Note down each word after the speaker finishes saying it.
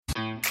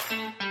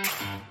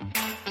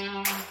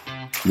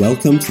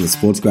Welcome to the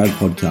Sports Grad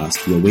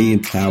Podcast, where we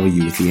empower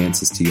you with the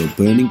answers to your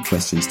burning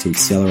questions to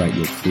accelerate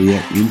your career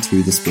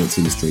into the sports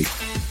industry.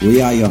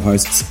 We are your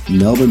hosts,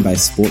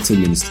 Melbourne-based sports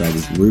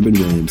administrators Ruben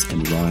Williams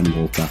and Ryan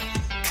Walker.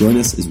 Join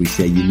us as we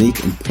share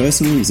unique and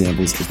personal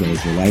examples as well as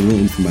relatable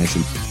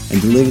information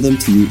and deliver them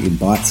to you in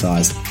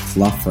bite-sized,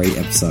 fluff-free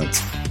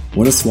episodes.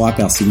 Want to swipe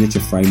our signature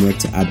framework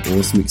to add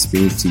awesome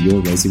experience to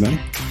your resume?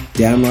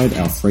 Download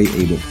our free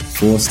ebook,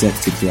 4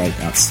 Steps to Create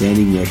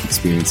Outstanding Work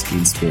Experience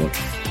in Sport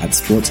at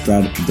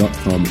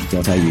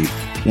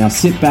sportsgrad.com.au. Now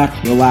sit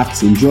back,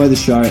 relax, enjoy the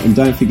show, and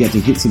don't forget to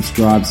hit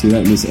subscribe so you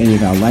don't miss any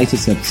of our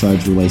latest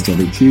episodes released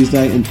every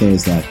Tuesday and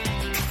Thursday.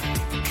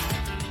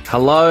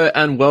 Hello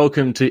and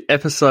welcome to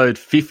episode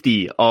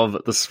 50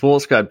 of the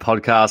Sports Grad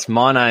Podcast.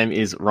 My name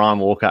is Ryan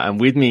Walker, and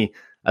with me,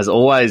 as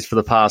always, for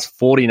the past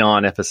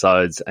 49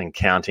 episodes and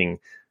counting,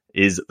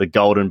 is the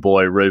golden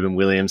boy, Ruben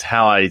Williams.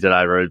 How are you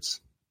today, Rubes?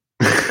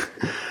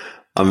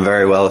 I'm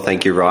very well,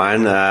 thank you,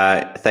 Ryan.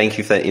 Thank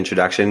you for that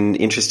introduction.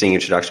 Interesting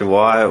introduction.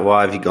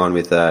 Why have you gone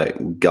with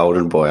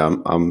golden boy?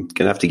 I'm going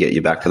to have to get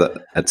you back to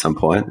that at some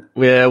point.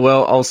 Yeah,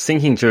 well, I was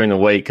thinking during the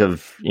week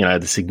of,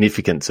 the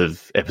significance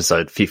of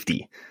episode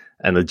 50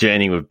 and the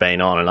journey we've been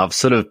on, and I've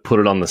sort of put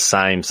it on the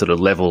same sort of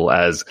level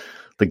as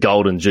the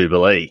Golden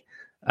Jubilee.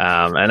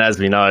 And as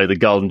we know, the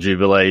Golden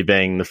Jubilee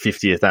being the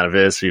 50th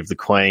anniversary of the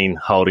Queen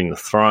holding the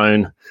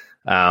throne,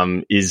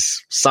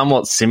 is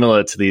somewhat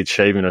similar to the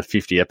achievement of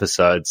 50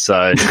 episodes.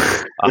 So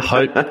I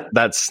hope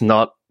that's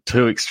not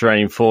too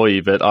extreme for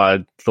you, but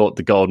I thought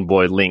the Golden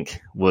Boy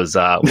link was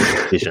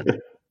sufficient.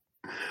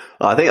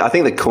 I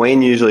think the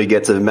Queen usually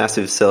gets a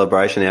massive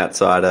celebration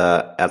outside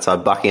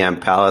Buckingham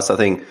Palace. I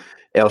think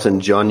Elton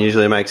John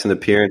usually makes an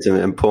appearance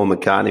and Paul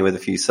McCartney with a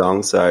few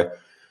songs. So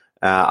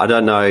I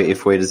don't know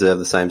if we deserve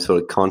the same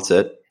sort of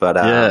concert, but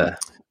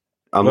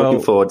I'm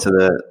looking forward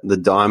to the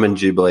Diamond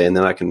Jubilee, and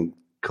then I can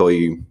call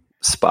you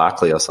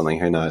Sparkly or something.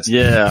 Who knows?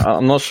 Yeah,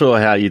 I'm not sure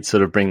how you'd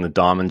sort of bring the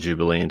Diamond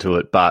Jubilee into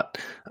it, but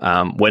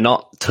we're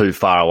not too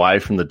far away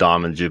from the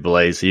Diamond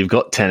Jubilee, so you've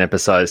got 10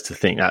 episodes to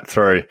think that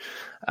through.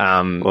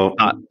 Not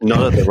at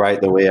the rate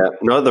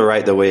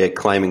that we are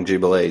claiming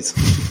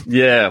jubilees.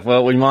 Yeah,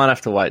 well, we might have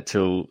to wait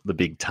till the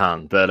big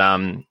ton, but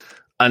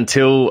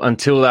until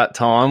that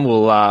time,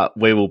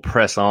 we will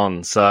press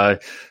on. So,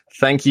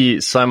 thank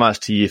you so much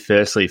to you,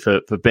 firstly,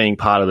 for being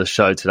part of the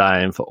show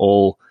today, and for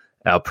all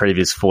our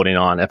previous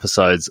 49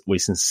 episodes. We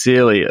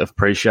sincerely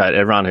appreciate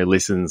everyone who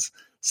listens,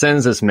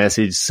 sends us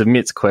messages,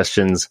 submits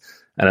questions,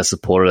 and has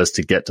supported us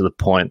to get to the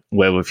point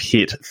where we've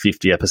hit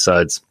 50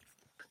 episodes.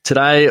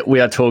 Today, we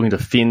are talking to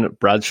Finn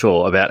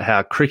Bradshaw about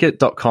how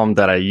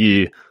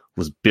cricket.com.au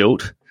was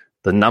built,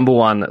 the number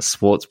one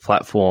sports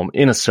platform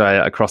in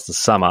Australia across the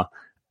summer,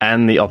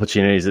 and the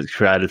opportunities it's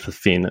created for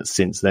Finn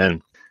since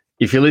then.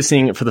 If you're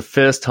listening for the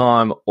first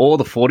time or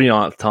the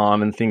 49th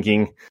time and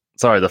thinking,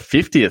 sorry, the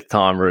 50th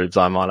time, Rubes,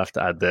 I might have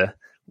to add there.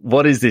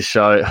 What is this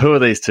show? Who are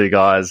these two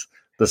guys?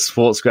 The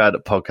Sports Grad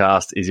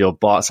Podcast is your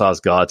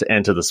bite-sized guide to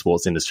enter the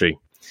sports industry.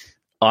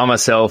 I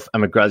myself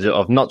am a graduate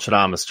of Notre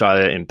Dame,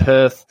 Australia in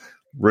Perth.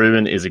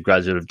 Ruben is a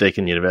graduate of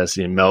Deakin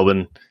University in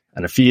Melbourne.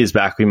 And a few years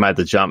back, we made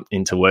the jump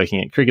into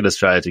working at Cricket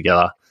Australia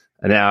together.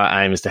 And now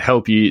our aim is to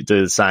help you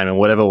do the same in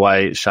whatever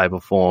way, shape or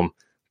form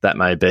that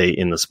may be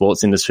in the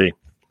sports industry.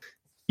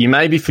 You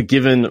may be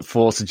forgiven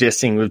for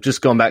suggesting we've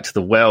just gone back to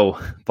the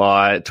well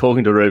by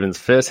talking to Ruben's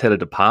first head of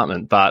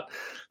department, but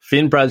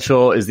Finn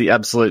Bradshaw is the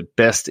absolute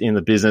best in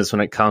the business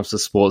when it comes to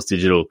sports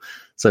digital.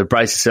 So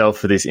brace yourself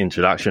for this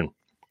introduction.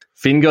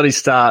 Finn got his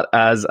start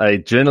as a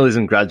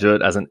journalism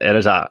graduate as an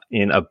editor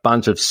in a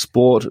bunch of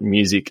sport,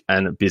 music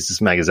and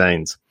business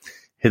magazines.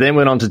 He then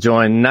went on to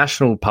join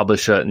national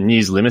publisher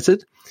News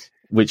Limited,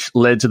 which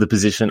led to the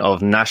position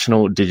of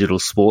National Digital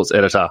Sports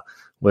Editor,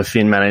 where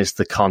Finn managed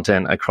the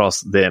content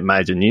across their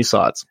major news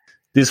sites.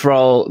 This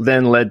role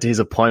then led to his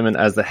appointment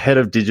as the head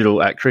of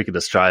digital at Cricket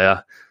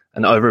Australia,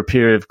 and over a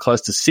period of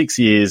close to 6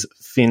 years,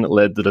 Finn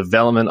led the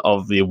development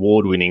of the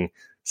award-winning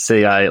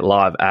CA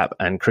Live app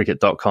and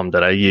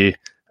cricket.com.au,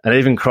 and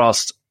even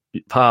crossed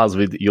paths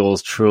with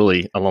yours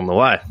truly along the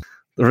way.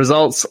 The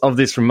results of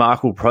this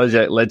remarkable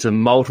project led to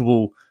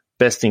multiple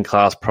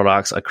best-in-class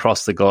products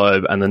across the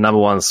globe and the number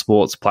one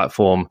sports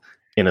platform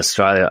in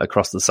Australia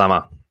across the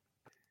summer.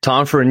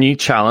 Time for a new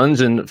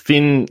challenge, and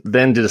Finn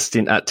then did a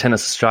stint at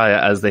Tennis Australia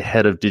as the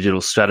head of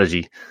digital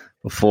strategy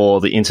before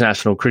the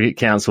International Cricket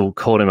Council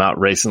called him up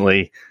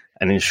recently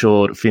and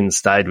ensured Finn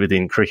stayed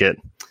within cricket,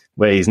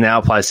 where he's now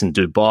placed in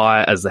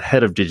Dubai as the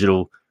head of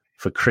digital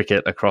for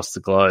cricket across the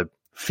globe.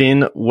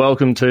 Finn,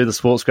 welcome to the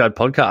Sports Grad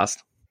Podcast.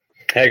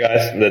 Hey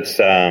guys, that's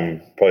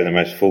probably the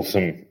most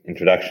fulsome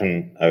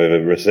introduction I've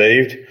ever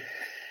received.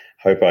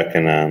 Hope I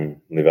can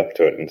live up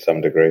to it in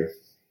some degree.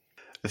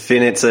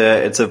 Finn, it's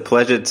a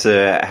pleasure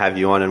to have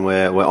you on, and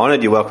we're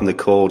honoured you welcomed the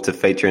call to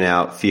feature in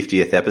our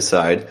 50th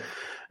episode.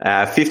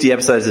 50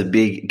 episodes is a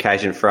big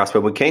occasion for us,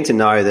 but we're keen to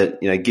know that,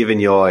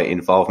 given your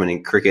involvement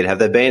in cricket, have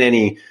there been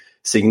any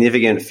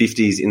significant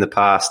 50s in the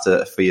past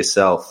for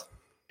yourself?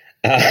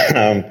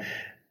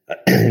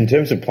 in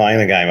terms of playing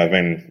the game, I've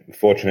been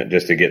fortunate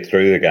just to get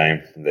through the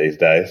game these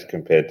days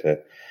compared to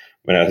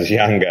when I was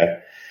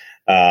younger.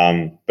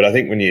 But I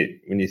think when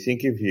you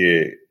think of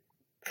your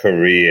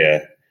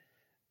career,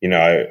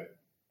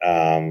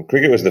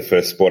 cricket was the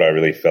first sport I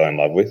really fell in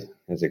love with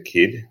as a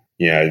kid.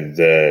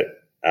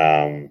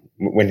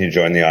 When you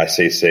join the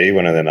ICC,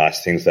 one of the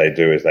nice things they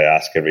do is they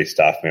ask every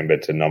staff member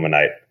to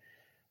nominate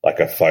like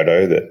a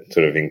photo that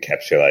sort of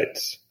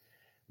encapsulates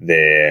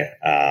their,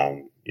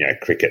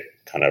 cricket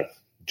kind of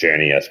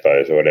journey, I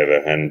suppose, or whatever.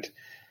 And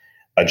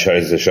I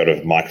chose the shot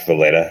of Mike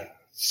Valletta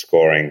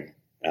scoring,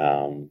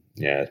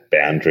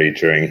 boundary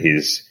during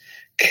his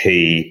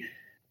key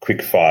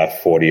quickfire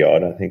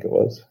 40-odd, I think it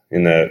was,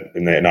 in the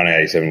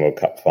 1987 World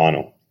Cup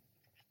final.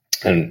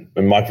 And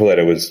Mike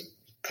Valletta was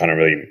kind of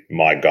really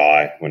my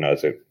guy when I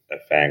was a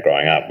fan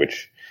growing up,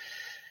 which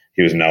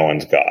he was no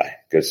one's guy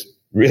because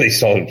really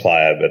solid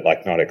player, but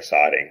like not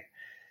exciting.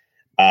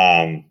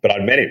 But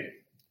I'd met him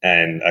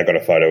and I got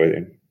a photo with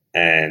him,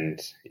 and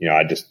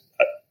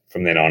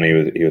from then on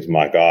he was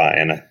my guy.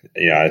 And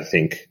I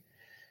think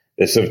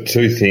there's sort of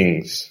two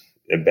things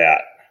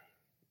about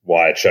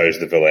why I chose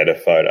the Valletta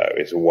photo.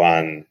 Is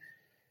one,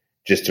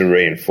 just to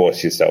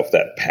reinforce yourself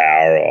that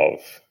power of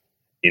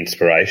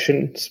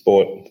inspiration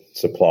sport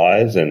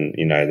supplies, and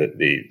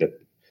that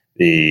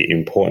the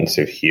importance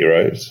of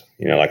heroes.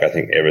 I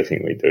think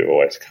everything we do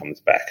always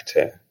comes back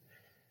to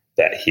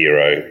that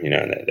hero,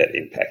 and that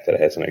impact that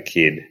it has on a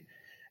kid.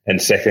 And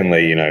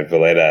secondly,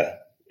 Valletta,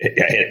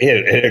 he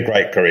had a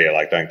great career.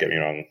 Like, don't get me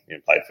wrong,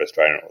 played for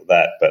Australia and all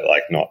that, but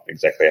like not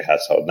exactly a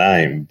household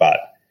name. But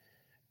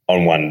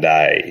on one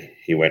day,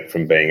 he went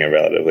from being a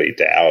relatively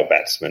dour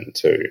batsman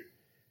to,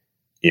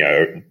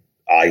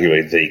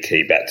 arguably the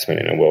key batsman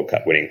in a World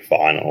Cup winning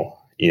final.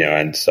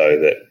 And so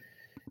that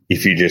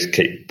if you just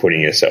keep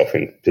putting yourself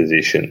in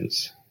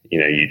positions,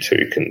 you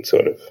too can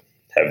sort of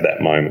have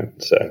that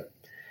moment. So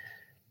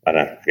I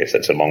don't know, I guess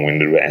that's a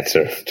long-winded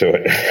answer to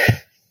it.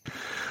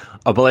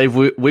 I believe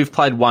we've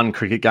played one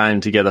cricket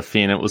game together,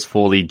 Finn. It was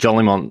for the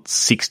Jollymont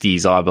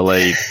 60s, I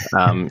believe,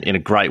 in a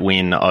great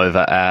win over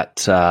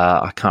at,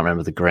 I can't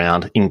remember the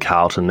ground, in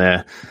Carlton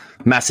there.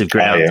 Massive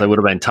ground. Oh, yeah. They would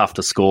have been tough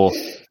to score.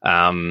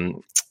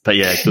 But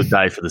yeah, good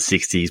day for the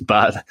 60s.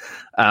 But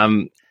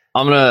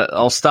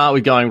I'll start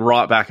with going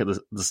right back at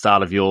the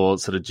start of your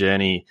sort of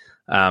journey,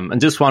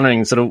 and just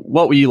wondering sort of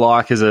what were you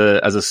like as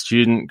a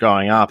student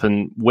growing up,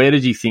 and where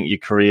did you think your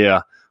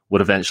career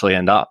would eventually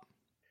end up?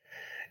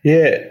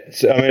 Yeah,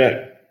 so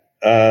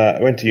I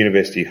went to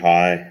University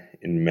High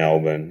in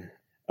Melbourne.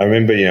 I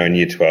remember, in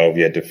year 12,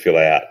 you had to fill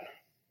out,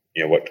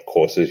 what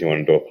courses you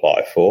wanted to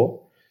apply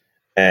for,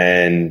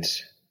 and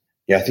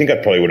I think I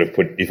probably would have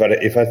put,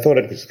 if I thought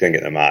I was going to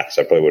get the marks,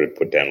 I probably would have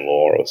put down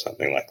law or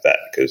something like that,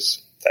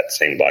 because that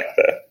seemed like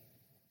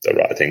the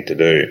right thing to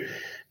do.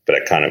 But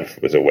I kind of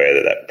was aware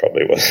that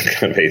probably wasn't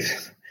going to be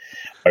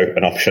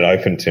an option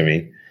open to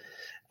me.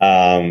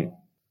 And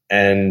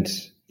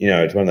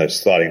it's one of those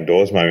sliding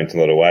doors moments in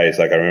a lot of ways.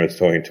 Like, I remember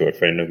talking to a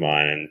friend of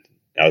mine, and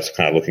I was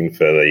kind of looking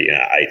for the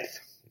 8th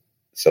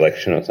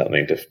selection or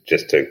something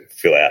just to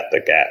fill out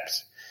the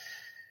gaps.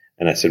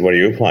 And I said, "What are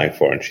you applying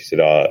for?" And she said,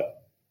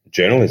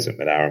 "Journalism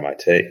at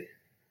RMIT."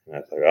 And I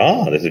was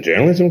like, there's a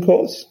journalism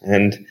course?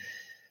 And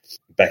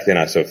back then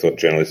I sort of thought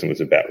journalism was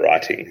about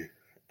writing.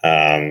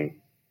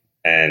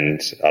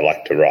 And I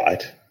like to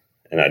write.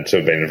 And I'd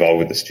sort of been involved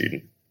with the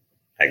student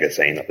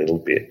magazine a little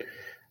bit.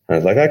 And I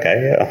was like,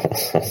 okay, yeah,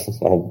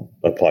 I'll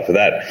apply for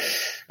that.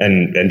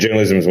 And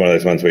journalism is one of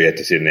those ones where you had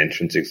to sit an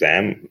entrance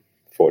exam.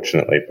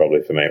 Fortunately,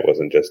 probably for me, it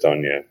wasn't just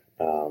on your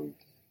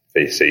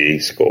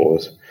VCE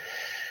scores.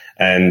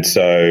 And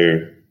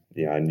so,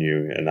 I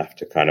knew enough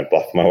to kind of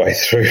bluff my way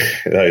through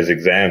those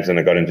exams, and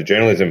I got into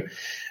journalism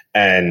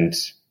and,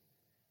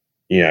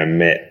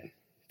 met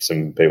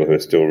some people who are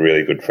still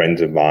really good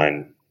friends of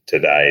mine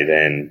today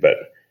then, but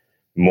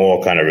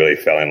more kind of really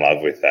fell in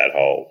love with that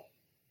whole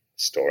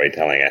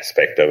storytelling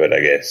aspect of it,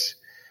 I guess.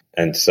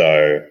 And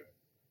so,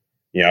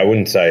 I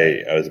wouldn't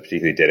say I was a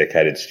particularly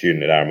dedicated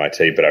student at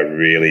RMIT, but I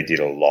really did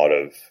a lot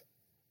of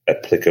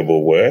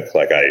applicable work.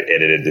 Like, I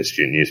edited the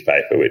student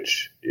newspaper,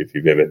 which, if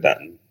you've ever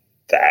done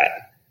that,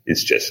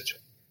 is just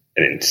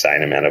an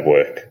insane amount of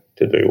work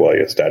to do while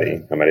you're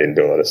studying. I didn't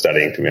do a lot of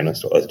studying, to be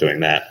honest, while I was doing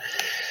that.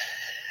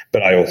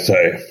 But I also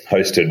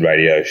hosted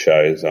radio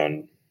shows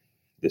on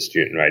the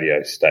student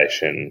radio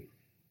station,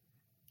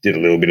 did a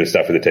little bit of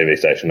stuff with the TV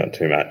station, not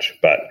too much,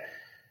 but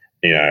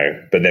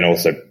then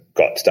also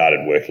got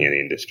started working in the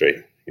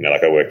industry.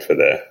 I worked for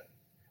the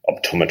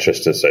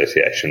Optometrist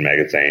Association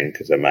magazine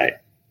because a mate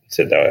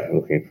said they were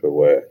looking for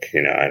work,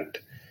 and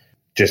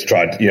just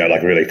tried,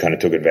 really kind of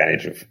took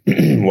advantage of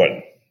what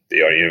the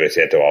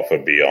university had to offer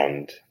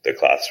beyond the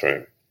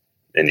classroom.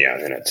 And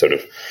then it sort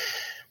of,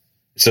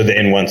 so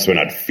then once when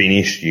I'd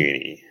finished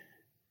uni,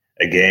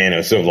 again, it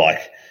was sort of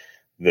like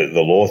the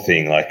law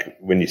thing. Like,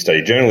 when you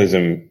study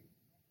journalism,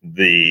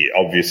 the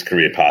obvious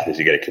career path is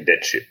you get a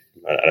cadetship.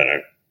 I don't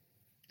know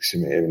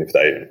even if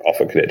they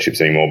offer cadetships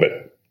anymore,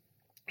 but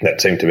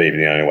that seemed to be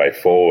the only way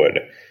forward.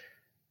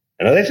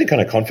 And I was actually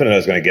kind of confident I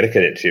was going to get a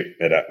cadetship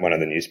at one of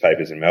the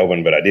newspapers in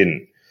Melbourne, but I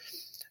didn't.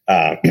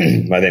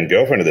 My then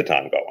girlfriend at the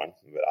time got one,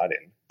 but I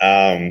didn't.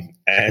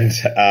 And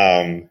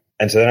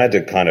so then I had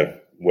to kind of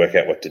work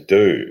out what to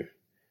do.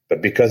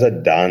 But because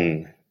I'd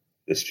done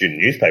the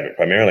student newspaper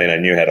primarily, and I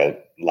knew how to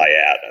lay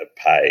out a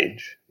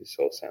page, this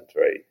all sounds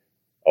very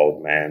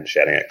old man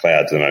shouting at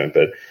clouds at the moment,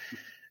 but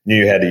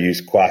knew how to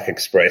use Quark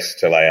Express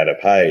to lay out a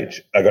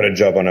page. I got a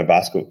job on a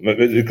basketball,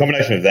 the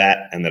combination of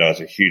that and that I was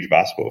a huge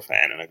basketball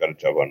fan, and I got a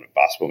job on a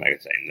basketball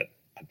magazine that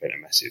I'd been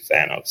a massive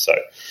fan of. So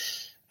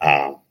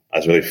I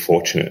was really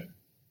fortunate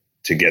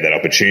to get that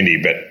opportunity,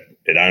 but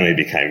it only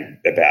became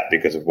about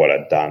because of what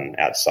I'd done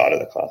outside of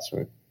the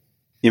classroom.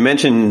 You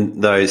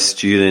mentioned those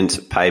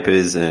student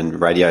papers and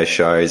radio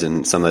shows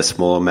and some of those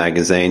smaller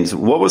magazines.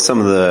 What were some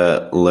of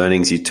the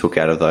learnings you took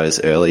out of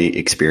those early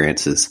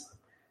experiences?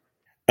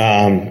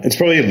 It's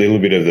probably a little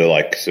bit of the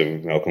like sort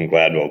of Malcolm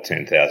Gladwell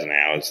 10,000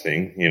 hours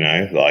thing, you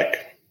know,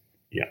 like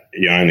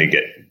you only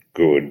get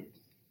good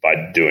by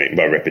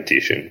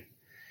repetition.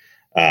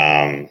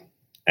 And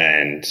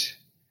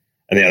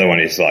the other one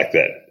is like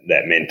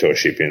that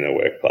mentorship in the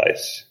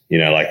workplace. You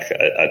know, like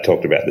I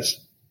talked about this,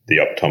 the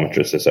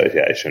Optometrists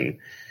Association,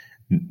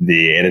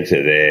 the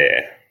editor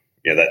there,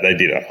 they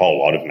did a whole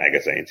lot of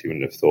magazines. You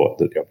wouldn't have thought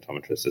that the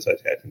Optometrists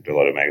Association did a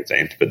lot of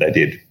magazines, but they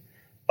did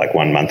like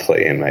one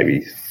monthly and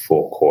maybe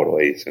 4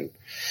 quarterlies. And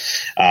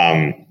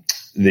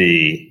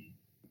the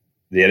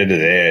editor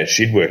there,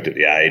 she'd worked at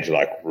The Age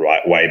like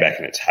right way back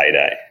in its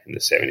heyday in the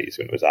 70s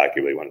when it was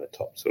arguably one of the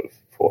top sort of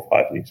 4 or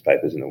 5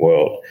 newspapers in the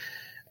world.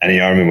 And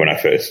I remember when I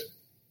first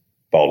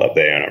bowled up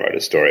there and I wrote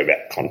a story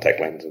about contact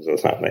lenses or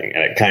something,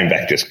 and it came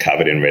back just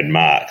covered in red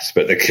marks.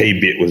 But the key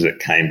bit was it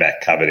came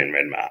back covered in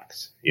red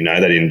marks. You know,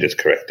 they didn't just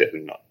correct it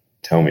and not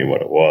tell me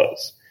what it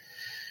was.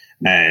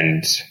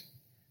 And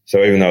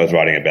so even though I was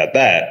writing about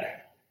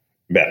that,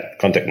 about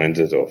contact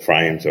lenses or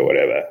frames or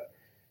whatever,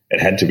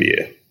 it had to be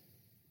a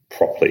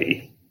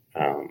properly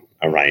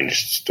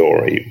arranged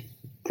story,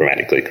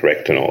 grammatically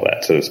correct and all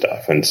that sort of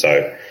stuff. And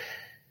so,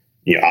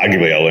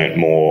 arguably I learnt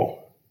more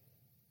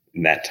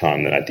in that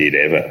time than I did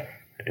ever,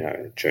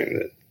 during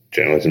the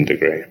journalism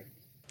degree.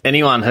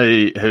 Anyone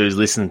who's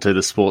listened to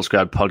the Sports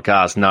Grad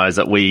podcast knows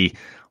that we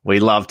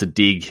love to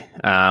dig.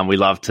 We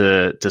love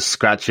to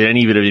scratch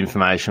any bit of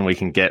information we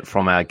can get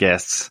from our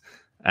guests.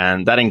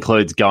 And that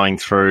includes going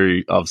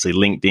through, obviously,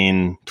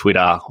 LinkedIn,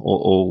 Twitter,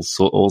 all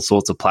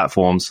sorts of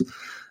platforms.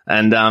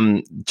 And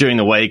during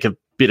the week, a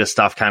bit of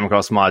stuff came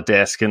across my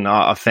desk, and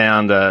I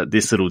found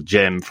this little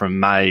gem from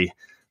May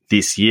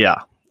this year.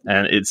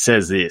 And it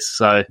says this.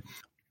 So,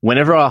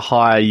 whenever I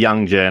hire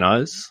young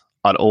journos,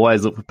 I'd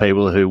always look for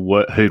people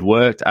who'd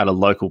worked at a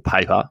local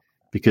paper,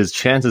 because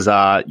chances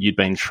are you'd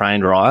been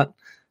trained right,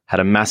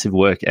 had a massive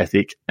work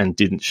ethic, and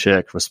didn't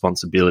shirk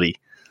responsibility.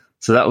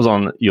 So that was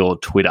on your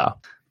Twitter.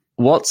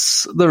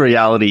 What's the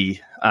reality,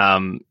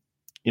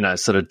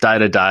 sort of day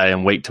to day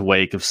and week to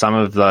week of some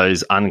of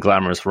those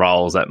unglamorous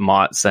roles that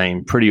might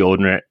seem pretty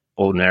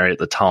ordinary at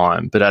the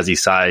time, but as you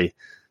say,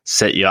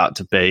 set you up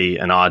to be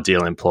an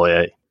ideal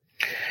employee?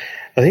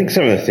 I think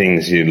some of the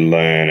things you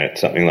learn at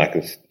something like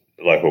a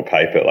local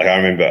paper, like I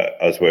remember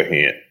I was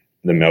working at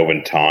the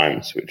Melbourne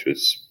Times, which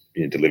was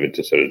delivered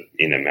to sort of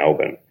inner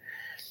Melbourne,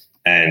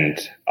 and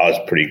I was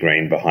pretty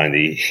green behind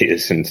the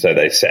ears, and so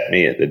they sat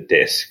me at the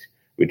desk,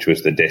 which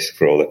was the desk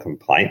for all the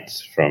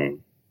complaints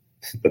from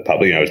the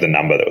public. It was the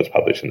number that was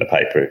published in the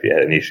paper if you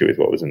had an issue with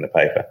what was in the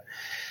paper.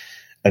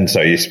 And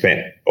so you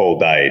spent all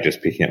day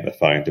just picking up the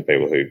phone to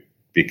people who'd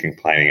be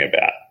complaining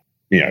about,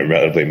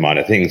 relatively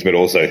minor things, but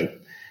also,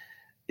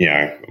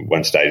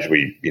 one stage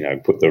we,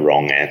 put the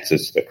wrong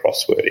answers to the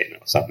crossword in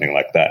or something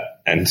like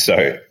that. And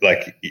so,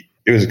 like,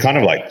 it was kind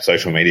of like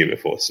social media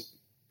before.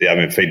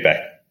 A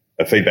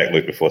feedback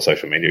loop before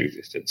social media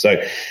existed.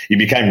 So you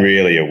became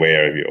really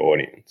aware of your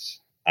audience.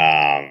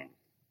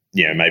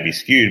 Maybe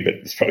skewed, but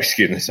it's probably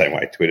skewed in the same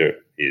way Twitter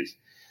is.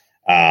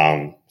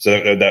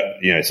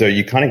 So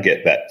you kind of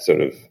get that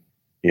sort of,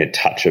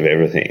 touch of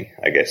everything,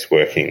 I guess,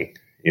 working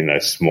in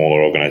those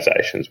smaller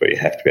organizations where you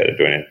have to be able to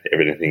do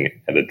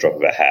everything at the drop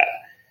of a hat.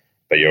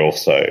 But you're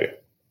also,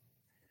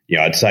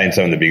 I'd say in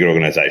some of the bigger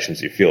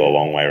organizations, you feel a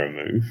long way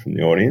removed from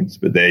the audience,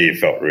 but there you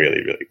felt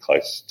really, really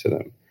close to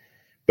them.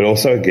 But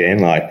also, again,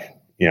 like,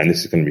 and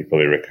this is going to be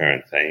probably a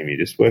recurrent theme, you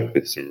just work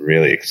with some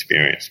really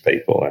experienced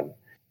people, and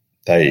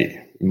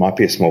they might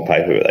be a small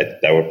paper,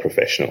 but they were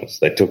professionals.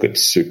 They took it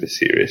super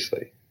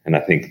seriously. And I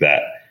think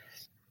that,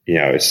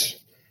 is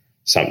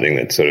something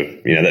that sort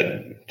of,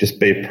 that just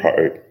be a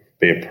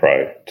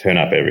pro, turn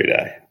up every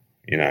day,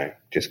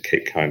 just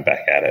keep coming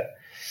back at it.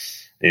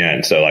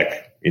 And so like,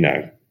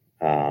 I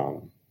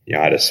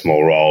had a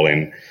small role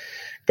in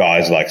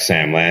guys like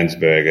Sam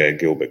Landsberger,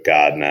 Gilbert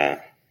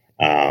Gardner,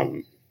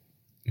 and,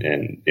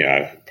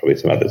 probably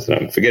some others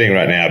that I'm forgetting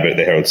right now, but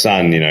the Herald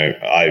Sun,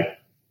 I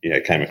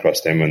came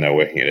across them when they were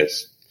working at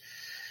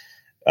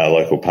a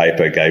local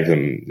paper, gave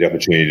them the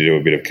opportunity to do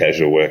a bit of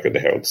casual work at the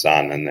Herald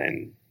Sun. And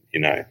then,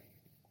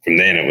 from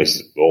then it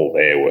was all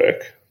their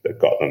work that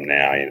got them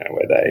now,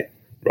 where they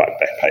write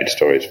back page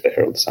stories for the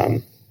Herald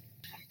Sun.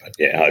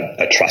 yeah,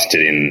 I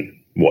trusted in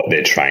what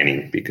they're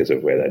training because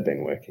of where they've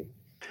been working.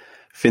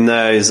 Finn,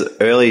 those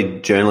early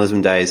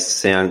journalism days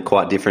sound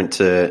quite different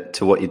to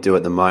what you do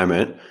at the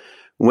moment.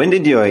 When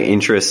did your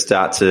interest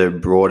start to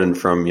broaden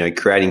from,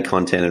 creating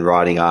content and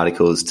writing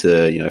articles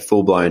to,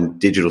 full-blown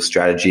digital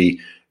strategy,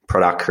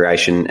 product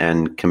creation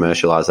and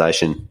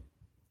commercialization?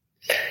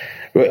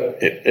 Well,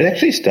 it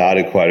actually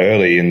started quite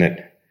early in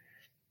that,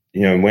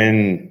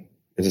 when,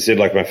 as I said,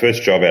 like my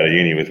first job out of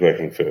uni was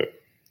working for a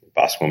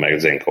basketball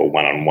magazine called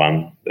One on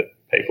One that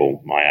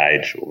people my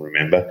age will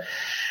remember.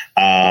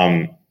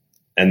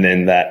 And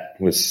then that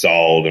was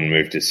sold and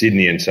moved to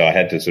Sydney. And so I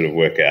had to sort of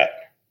work out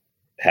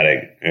how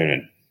to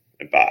earn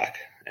a buck.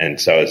 And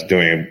so I was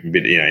doing a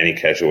bit, any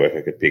casual work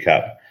I could pick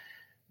up.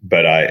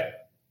 But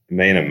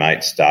me and a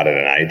mate started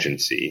an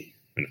agency.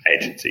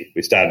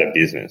 We started a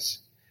business.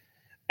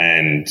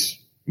 And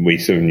we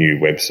sort of knew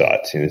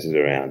websites. This is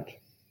around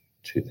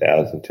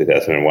 2000,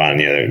 2001.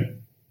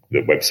 The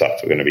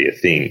websites were going to be a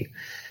thing.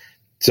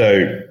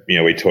 So,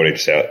 we taught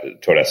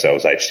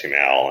ourselves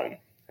HTML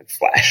and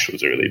Flash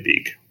was a really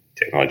big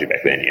technology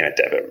back then. You had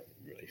to have a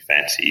really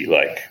fancy,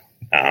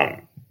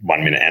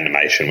 1-minute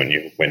animation when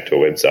you went to a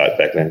website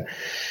back then.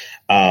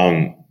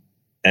 And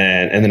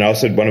then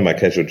also one of my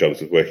casual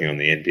jobs was working on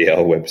the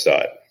NBL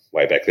website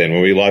way back then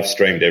where we live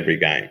streamed every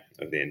game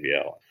of the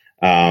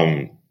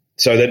NBL.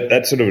 So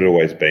that sort of had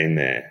always been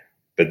there.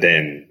 But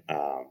then,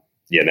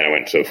 then I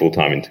went sort of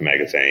full-time into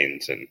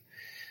magazines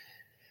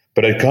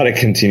but I kind of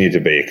continued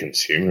to be a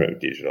consumer of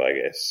digital, I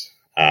guess.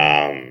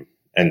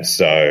 And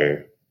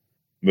so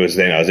it was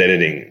then I was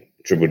editing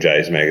Triple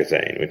J's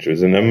magazine, which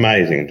was an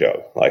amazing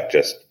job,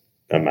 just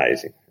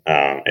amazing.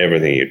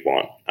 Everything you'd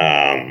want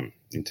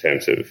in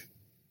terms of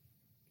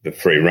the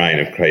free reign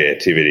of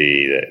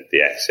creativity,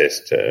 the access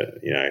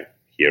to,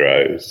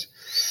 heroes,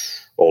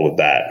 all of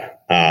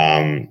that.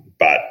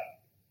 But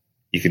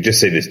you could just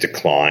see this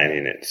decline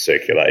in its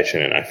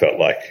circulation, and I felt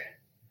like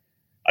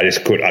I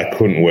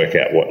couldn't work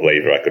out what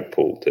lever I could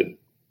pull to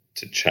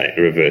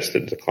reverse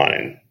the decline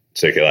in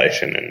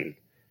circulation. And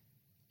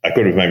I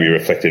could have maybe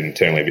reflected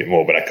internally a bit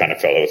more, but I kind of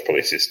felt it was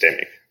probably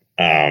systemic.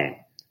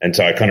 And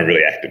so I kind of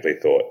really actively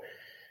thought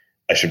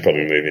I should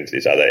probably move into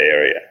this other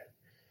area.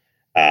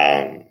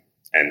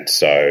 And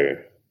so,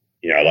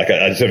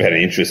 I sort of had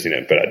an interest in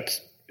it, but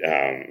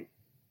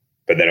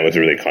then it was a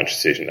really conscious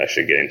decision I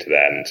should get into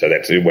that. And so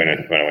that's when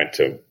I went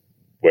to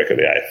work at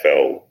the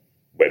AFL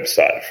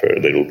website for a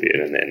little bit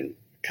and then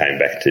came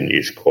back to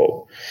News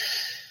Corp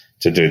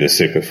to do the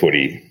Super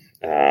Footy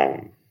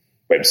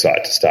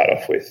website to start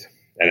off with.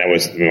 And that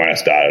was when I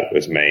started, it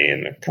was me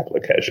and a couple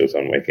of casuals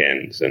on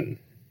weekends. And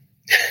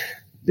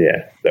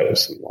yeah, that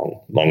was some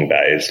long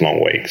days,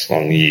 long weeks,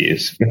 long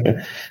years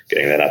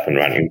getting that up and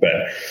running.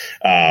 But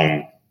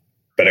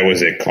it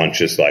was a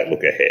conscious,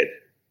 look ahead,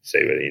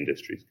 see where the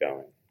industry's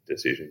going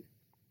decision.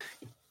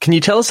 Can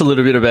you tell us a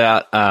little bit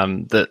about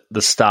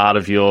the start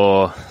of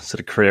your sort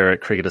of career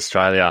at Cricket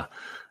Australia?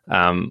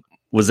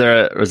 Was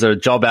there a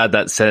job ad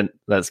that's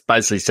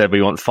basically said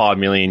we want 5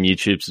 million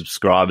YouTube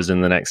subscribers in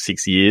the next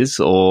 6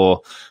 years,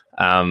 or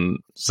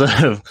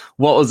sort of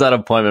what was that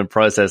appointment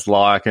process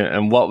like,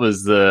 and what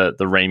was the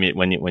remit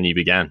when you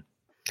began?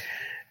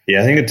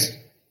 Yeah, I think it's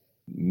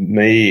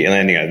me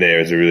landing out there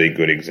is a really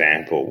good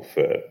example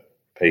for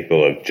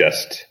people of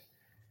just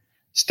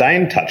stay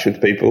in touch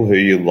with people who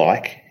you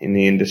like in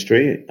the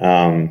industry.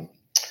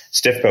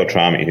 Steph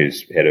Beltrami,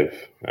 who's head of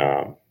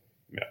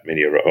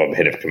media, or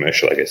head of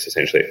commercial, I guess,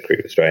 essentially at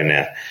Cricket Australia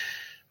now.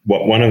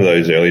 One of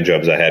those early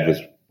jobs I had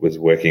was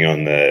working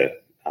on the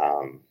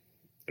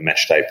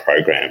match day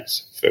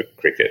programs for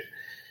cricket,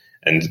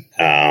 and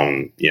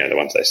the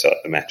ones they sell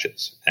at the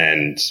matches.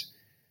 And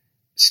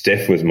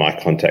Steph was my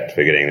contact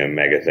for getting the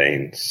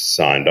magazine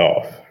signed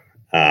off,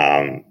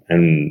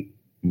 and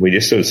we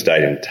just sort of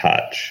stayed in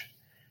touch.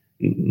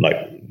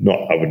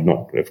 I would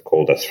not have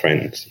called us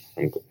friends.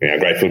 I'm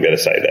grateful to be able to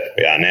say that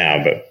we are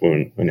now, but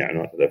we're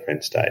not at the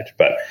friend stage.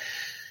 But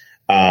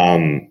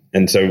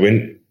and so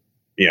when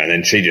and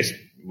then she just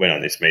went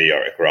on this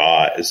meteoric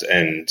rise,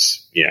 and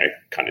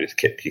kind of just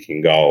kept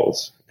kicking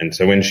goals. And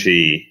so when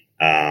she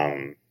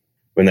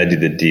when they did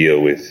the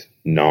deal with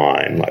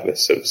Nine, the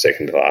sort of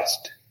second to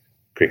last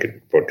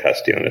cricket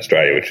broadcast deal in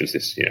Australia, which was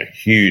this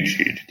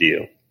huge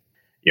deal,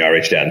 I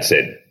reached out and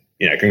said,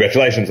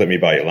 congratulations, let me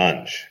buy you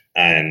lunch.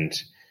 And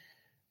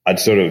I'd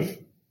sort of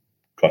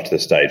got to the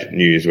stage at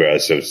News where I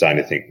was sort of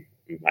starting to think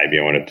maybe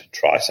I wanted to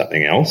try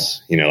something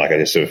else. I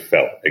just sort of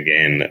felt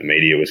again that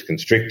media was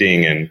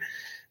constricting and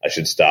I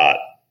should start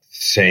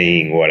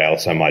seeing what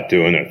else I might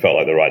do. And it felt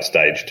like the right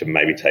stage to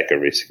maybe take a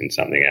risk in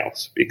something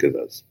else, because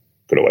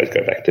I could always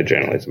go back to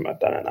journalism. I'd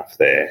done enough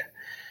there.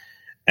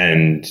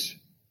 And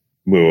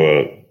we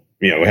were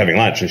having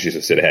lunch, and she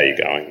just said, "How are you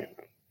going?"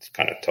 I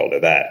kind of told her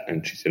that.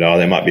 And she said, "Oh,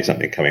 there might be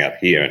something coming up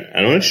here."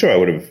 And I'm not sure I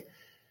would have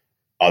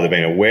either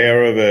been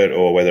aware of it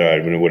or whether I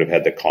would have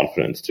had the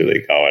confidence to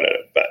really go at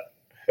it. But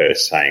her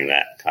saying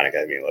that kind of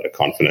gave me a lot of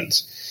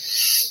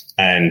confidence.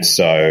 And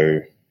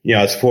so,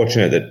 I was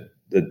fortunate that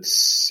the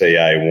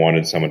CA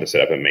wanted someone to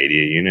set up a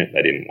media unit.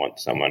 They didn't want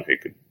someone who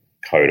could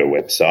code a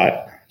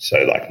website. So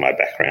like my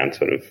background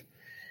sort of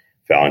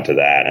fell into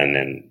that. And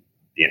then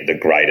the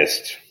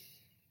greatest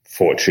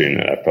fortune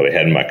that I probably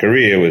had in my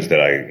career was that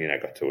I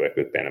got to work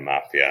with Ben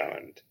Amafia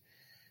and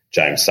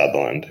James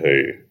Sutherland,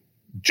 who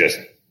just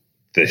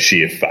the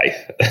sheer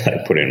faith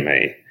they put in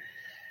me,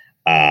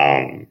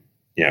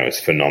 was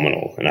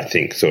phenomenal. And I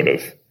think sort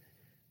of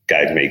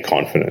gave me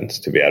confidence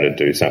to be able to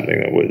do something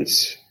that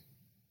was,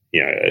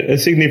 a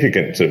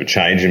significant sort of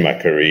change in my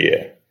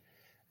career.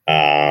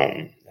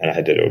 And I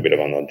had to do a bit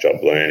of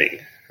on-the-job learning.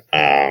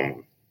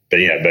 But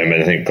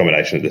I think a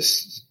combination of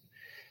this,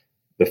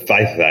 the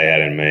faith they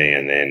had in me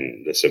and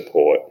then the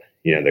support,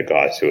 the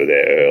guys who were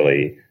there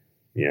early,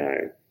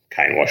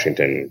 Kane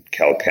Washington,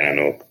 Cal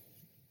Cannanook,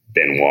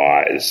 Ben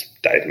Wise,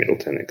 Dave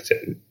Middleton,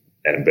 etc.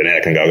 And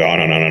Burnett can go on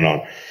and on and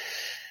on.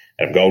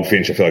 Adam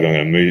Goldfinch, I feel like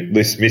I'm going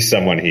to miss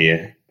someone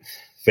here.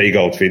 Fee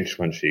Goldfinch,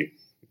 when she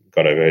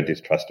got over her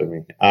distrust of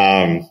me.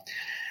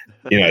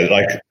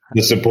 Like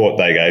the support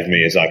they gave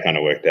me as I kind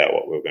of worked out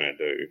what we were going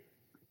to do,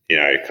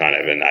 kind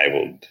of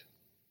enabled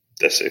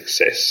the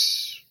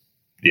success,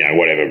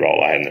 whatever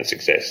role I had in the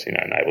success,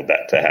 enabled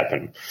that to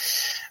happen.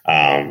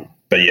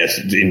 But yes,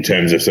 in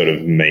terms of sort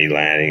of me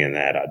landing in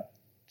that, I'd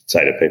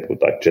say to people,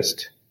 like,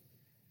 just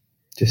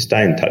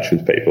stay in touch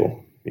with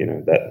people.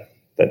 That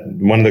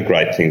one of the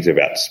great things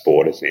about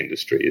sport as an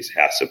industry is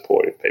how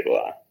supportive people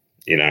are.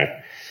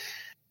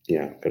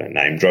 I'm going to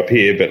name drop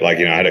here, but I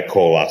had a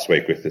call last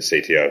week with the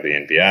CTO of the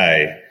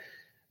NBA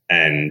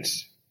and,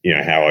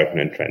 how open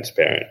and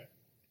transparent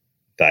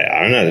they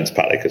are. I know that's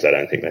partly because I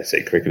don't think they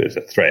see cricket as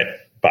a threat,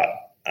 but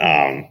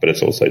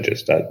it's also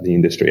just that the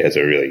industry has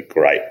a really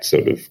great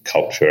sort of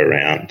culture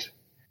around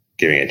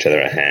giving each other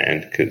a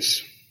hand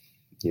because,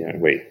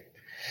 we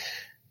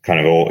kind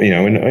of all,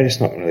 we're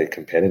just not really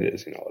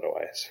competitors in a lot of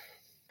ways.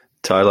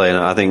 Totally, and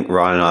I think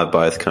Ryan and I have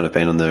both kind of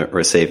been on the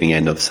receiving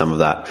end of some of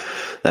that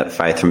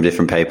faith from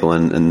different people,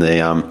 and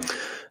the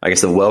I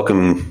guess the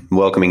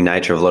welcoming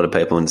nature of a lot of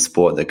people in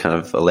sport that kind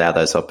of allow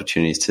those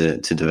opportunities to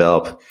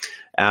develop.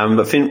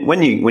 But Finn,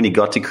 when you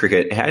got to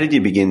cricket, how did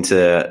you begin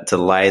to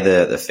lay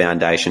the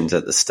foundations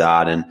at the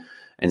start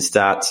and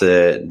start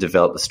to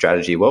develop the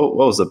strategy? What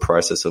was the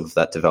process of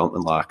that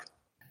development like?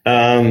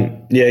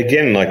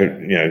 Again,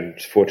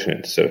 it's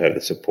fortunate to sort of have the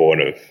support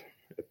of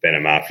Ben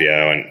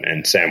Amafia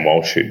and Sam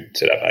Walsh, who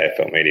set up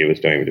AFL Media, was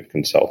doing a bit of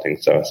consulting.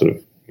 So I sort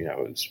of,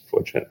 was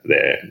fortunate for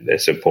their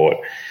support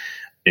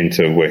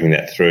into working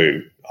that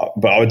through.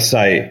 But I would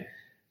say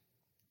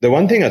the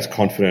one thing I was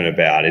confident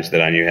about is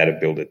that I knew how to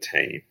build a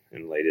team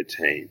and lead a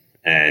team,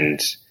 and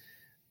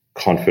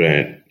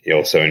confident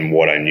also in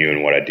what I knew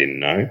and what I didn't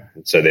know.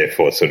 And so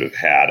therefore sort of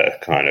how to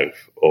kind of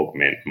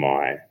augment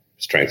my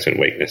strengths and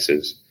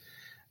weaknesses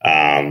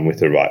with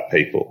the right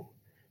people.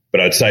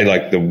 But I'd say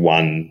the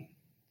one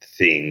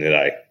thing that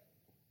I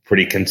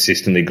pretty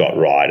consistently got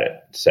right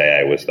at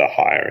CA was the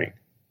hiring.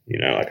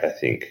 I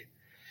think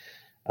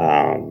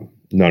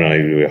not only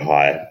did we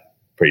hire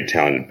pretty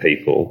talented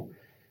people,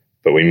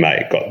 but we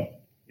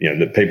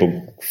the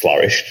people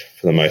flourished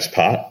for the most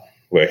part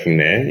working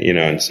there,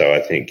 and so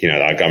I think,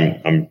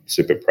 I'm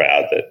super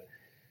proud that,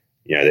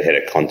 the head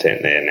of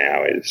content there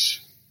now is,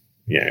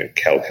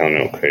 Cal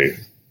Cannanook, who,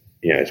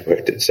 has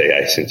worked at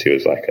CA since he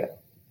was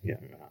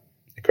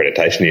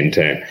accreditation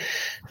intern.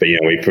 But,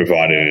 we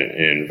provided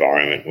an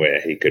environment where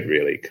he could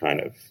really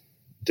kind of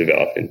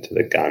develop into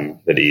the gun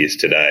that he is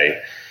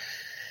today.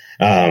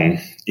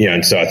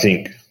 And so I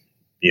think,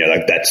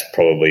 that's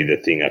probably the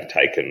thing I've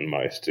taken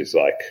most is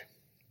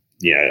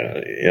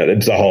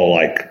it's the whole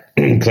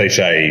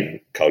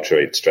cliche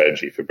culture eats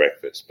strategy for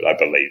breakfast, but I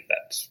believe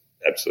that's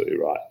absolutely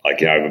right.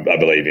 I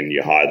believe in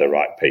you hire the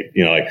right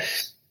people,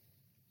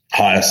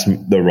 hire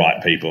the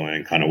right people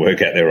and kind of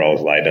work out their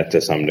roles later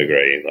to some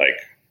degree.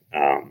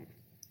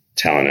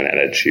 Talent and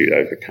attitude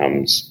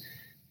overcomes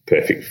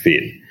perfect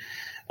fit.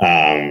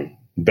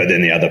 But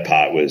then the other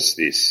part was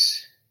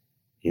this,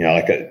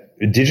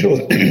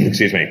 digital,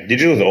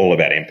 digital is all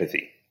about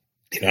empathy.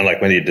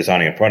 Whether you're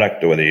designing a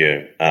product or whether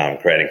you're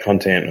creating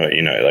content or,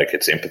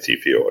 it's empathy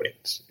for your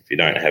audience. If you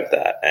don't have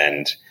that,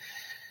 and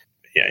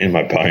in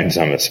my bones,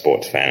 I'm a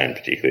sports fan and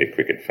particularly a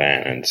cricket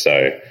fan. And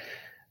so,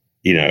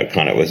 it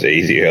kind of was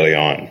easy early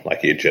on.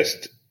 You're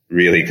just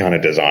really kind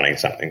of designing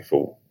something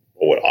for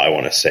what I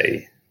want to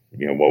see.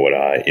 What would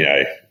I,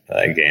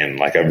 again,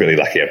 I'm really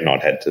lucky I've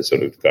not had to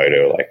sort of go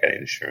to an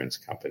insurance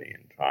company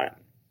and try and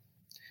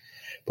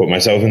put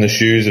myself in the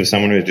shoes of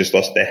someone who's just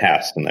lost their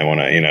house and they want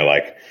to,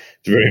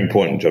 it's a very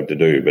important job to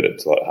do, but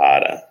it's a lot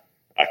harder.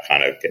 I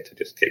kind of get to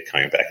just keep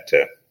coming back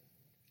to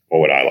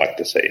what would I like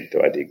to see?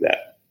 Do I dig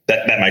that?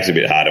 That makes it a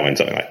bit harder when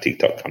something like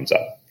TikTok comes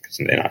up, because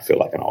then I feel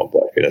like an old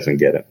bloke who doesn't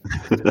get it.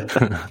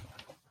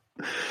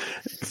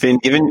 Finn,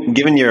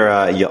 given your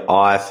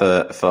eye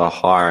for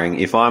hiring,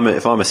 if I'm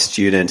a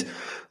student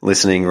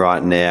listening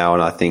right now,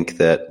 and I think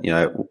that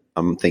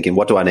I'm thinking,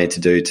 what do I need to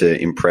do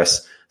to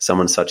impress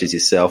someone such as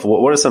yourself?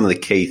 What are some of the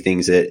key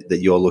things that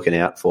you're looking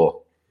out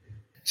for?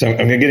 So I'm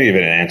going to give you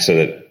an answer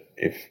that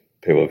if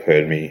people have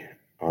heard me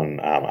on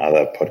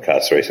other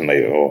podcasts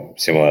recently or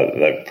similar,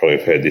 they've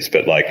probably heard this,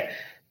 but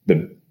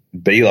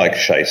be like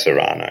Shea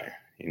Serrano,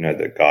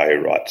 the guy who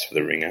writes for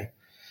The Ringer.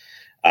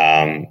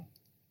 I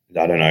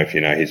don't know if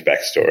you know his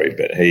backstory,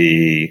 but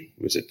he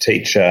was a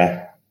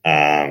teacher.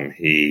 I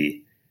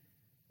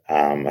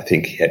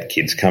think he had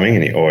kids coming,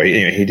 and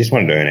he just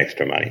wanted to earn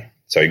extra money.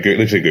 So he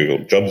literally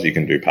Googled jobs you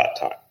can do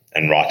part-time,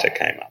 and writer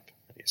came up.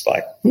 He's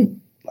like, I'd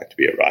like to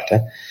be a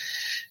writer.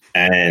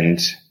 And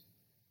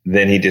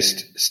then he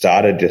just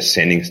started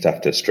sending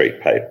stuff to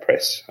street paid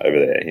press over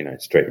there,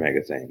 street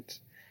magazines,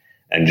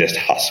 and just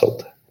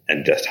hustled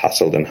and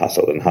hustled.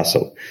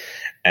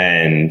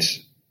 And,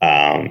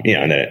 and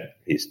then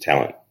his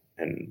talent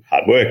and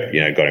hard work,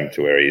 got him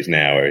to where he is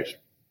now, where he's,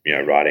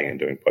 writing and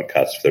doing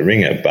podcasts for The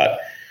Ringer. But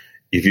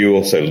if you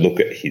also look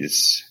at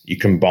you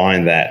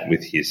combine that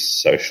with his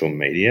social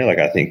media, like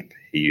I think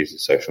he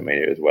uses social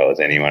media as well as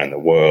anyone in the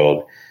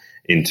world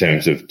in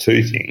terms of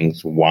two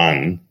things.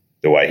 One,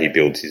 the way he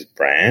builds his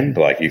brand.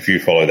 Like if you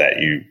follow that,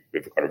 you've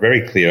got a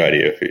very clear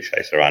idea of who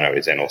Shea Serrano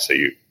is, and also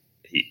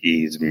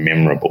he is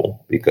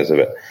memorable because of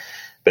it.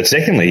 But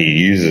secondly, he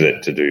uses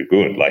it to do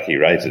good. Like he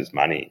raises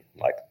money,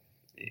 like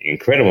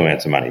incredible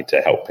amounts of money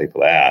to help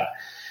people out.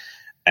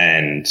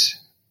 And,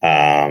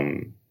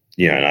 and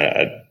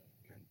I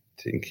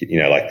think,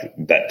 like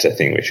that's a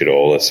thing we should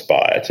all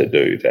aspire to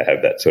do, to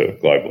have that sort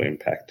of global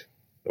impact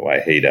the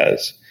way he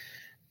does.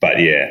 But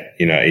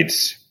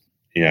it's,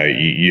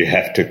 you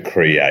have to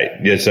create.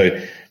 Yeah,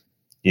 so,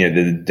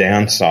 the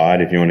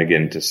downside, if you want to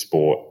get into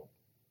sport,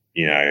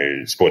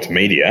 sports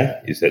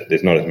media, is that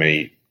there's not as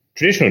many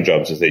traditional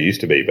jobs as there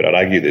used to be, but I'd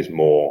argue there's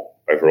more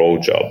overall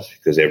jobs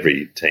because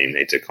every team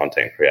needs a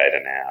content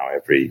creator now.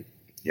 Every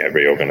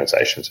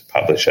organization's a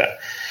publisher,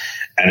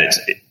 and it's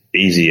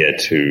easier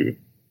to,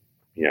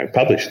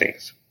 publish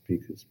things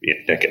because you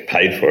don't get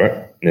paid for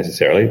it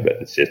necessarily, but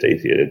it's just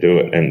easier to do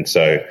it. And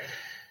so,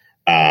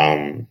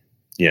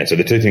 so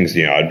the two things,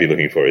 I'd be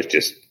looking for is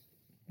just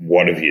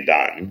what have you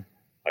done?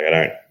 Like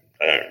I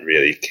don't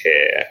really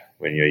care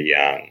when you're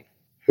young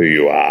who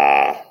you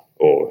are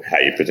or how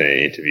you present an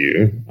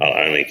interview.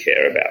 I'll only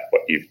care about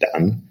what you've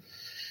done.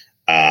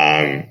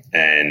 And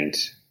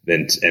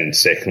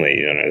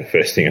secondly, the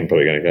first thing I'm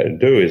probably going to go and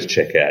do is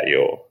check out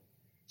your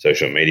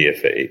social media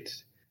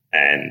feeds,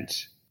 and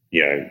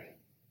that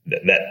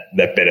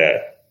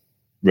better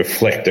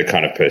reflect the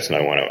kind of person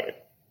I want to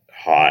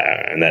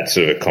hire, and that's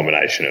sort of a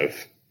combination of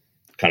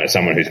kind of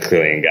someone who's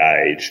clearly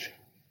engaged,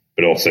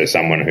 but also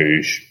someone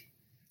who,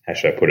 how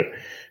should I put it,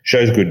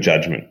 shows good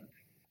judgment.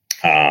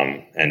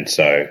 And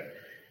so,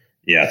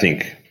 I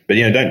think, but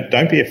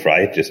don't be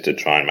afraid just to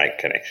try and make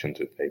connections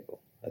with people.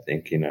 I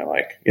think,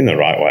 like in the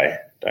right way,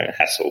 don't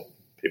hassle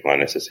people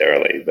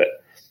unnecessarily, but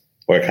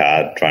work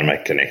hard, try and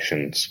make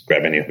connections,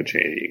 grab any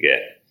opportunity you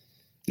get.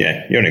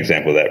 Yeah, you're an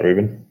example of that,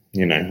 Ruben.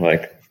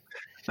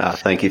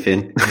 Thank you,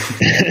 Finn.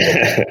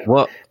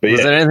 Was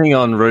there anything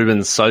on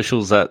Ruben's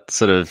socials that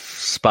sort of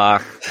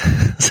sparked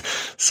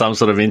some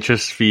sort of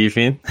interest for you,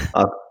 Finn?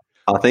 I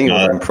think it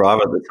was in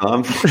private at the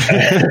time.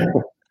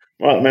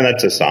 Well, I mean,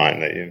 that's a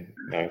sign that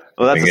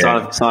Well, that's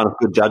a sign of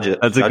good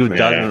judgment. That's a good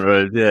judgment,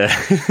 Rube. Yeah.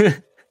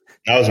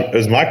 It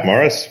was Mike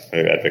Morris who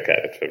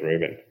advocated for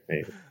Ruben.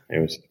 He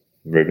was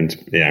Ruben's,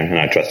 and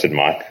I trusted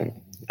Mike, and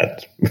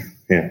that's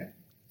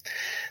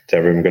to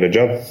have Ruben got a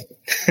job.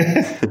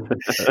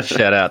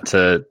 Shout out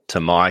to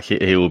Mike.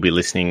 He will be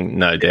listening,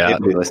 no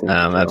doubt.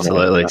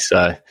 Absolutely.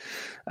 So,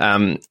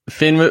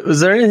 Finn,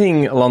 was there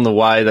anything along the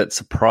way that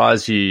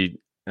surprised you,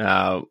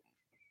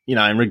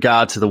 in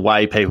regard to the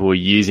way people were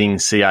using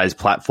CA's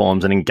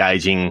platforms and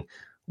engaging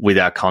with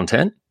our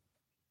content?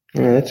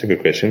 Oh, that's a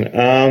good question.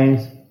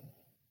 I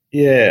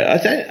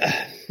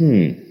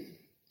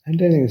don't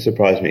think it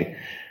surprised me.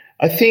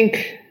 I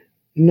think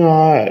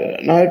no,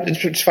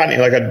 it's funny.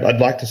 Like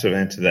I'd like to sort of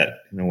answer that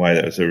in a way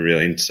that was a real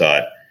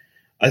insight.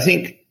 I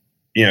think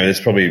there's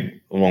probably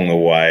along the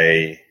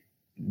way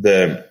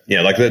the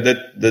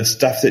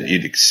stuff that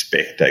you'd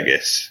expect, I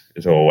guess,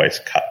 is always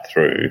cut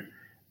through.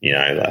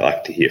 They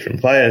like to hear from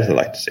players. They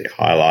like to see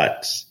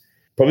highlights.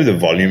 Probably the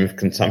volume of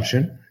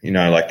consumption.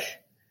 Like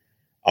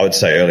I would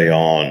say early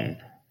on,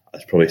 I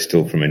was probably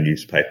still from a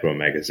newspaper or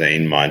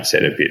magazine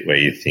mindset a bit, where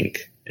you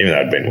think, even though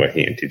I'd been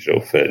working in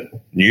digital for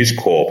News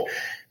Corp,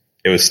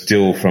 it was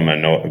still from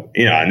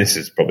and this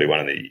is probably one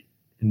of the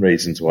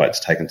reasons why it's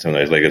taken some of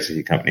those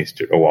legacy companies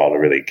a while to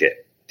really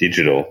get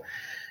digital,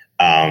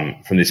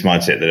 from this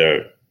mindset that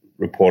a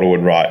reporter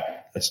would write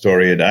a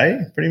story a day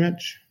pretty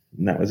much,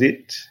 and that was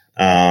it.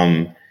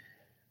 And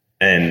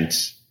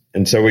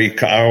so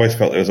I always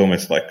felt there was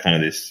almost like kind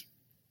of this,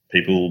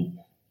 people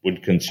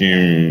would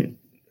consume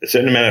a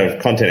certain amount of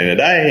content in a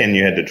day, and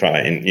you had to try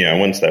and,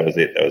 once that was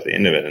it, that was the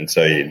end of it. And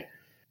so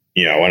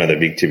one of the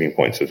big tipping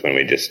points was when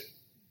we just,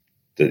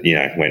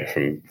 went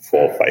from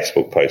 4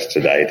 Facebook posts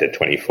a day to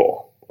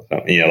 24.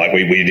 Like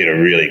we did a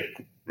really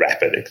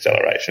rapid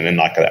acceleration, and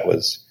like that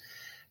was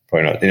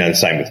probably not, the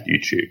same with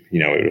YouTube. We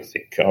would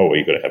think,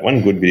 you've got to have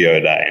one good video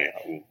a day,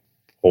 and we'll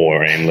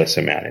pour an endless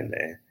amount in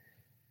there,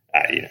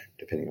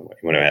 depending on what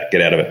you want to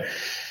get out of it.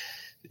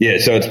 Yeah,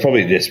 so it's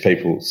probably just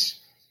people's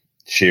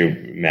sheer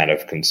amount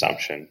of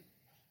consumption.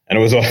 And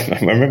it was, I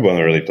remember one of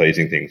the really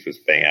pleasing things was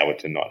being able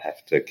to not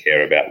have to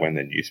care about when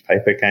the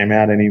newspaper came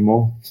out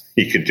anymore.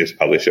 You could just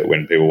publish it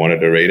when people wanted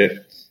to read it,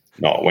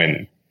 not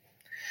when,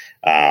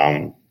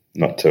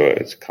 not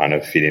to kind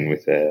of fit in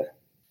with a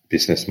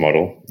business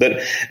model.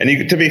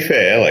 To be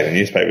fair, like the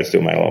newspaper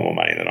still made a lot more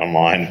money than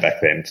online back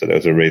then, so there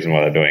was a reason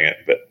why they're doing it.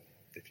 But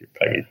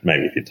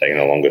maybe if you're taking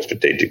a longer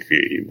strategic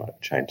view, you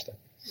might change that.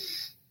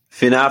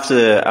 Finn,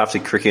 after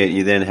cricket,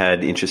 you then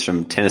had interest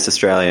from Tennis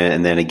Australia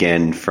and then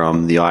again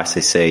from the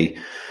ICC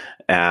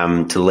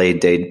to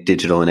lead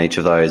digital in each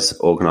of those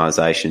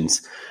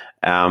organisations.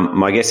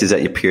 My guess is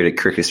that your period at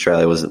Cricket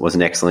Australia was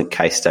an excellent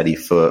case study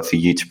for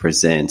you to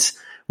present.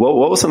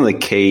 What were some of the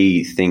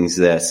key things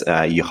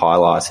that you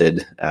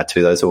highlighted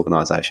to those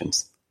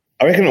organisations?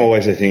 I reckon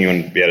always the thing you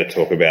want to be able to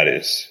talk about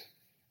is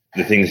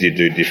the things you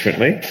do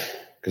differently,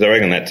 because I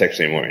reckon that's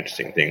actually a more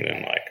interesting thing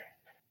than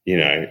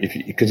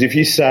if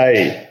you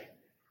say,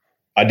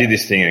 I did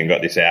this thing and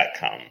got this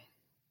outcome.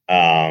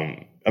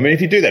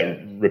 If you do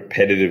that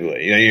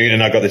repetitively,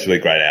 and I got this really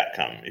great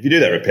outcome. If you do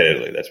that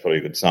repetitively, that's probably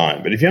a good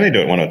sign. But if you only do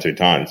it one or two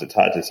times, it's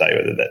hard to say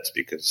whether that's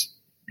because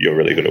you're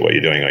really good at what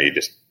you're doing or you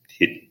just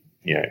hit,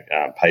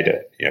 pay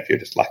dirt, if you're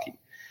just lucky.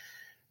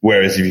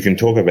 Whereas if you can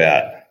talk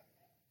about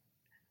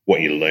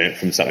what you learned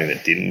from something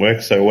that didn't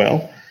work so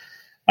well,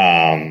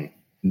 then,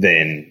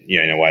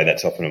 in a way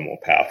that's often a more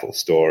powerful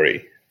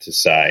story to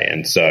say.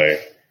 And so,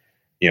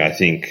 I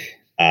think,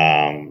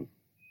 being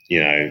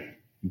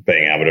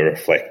able to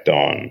reflect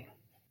on,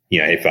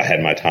 if I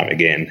had my time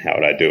again, how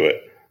would I do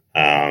it?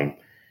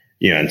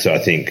 And so I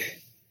think,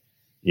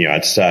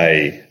 I'd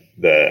say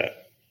that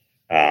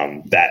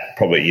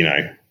probably,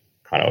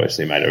 kind of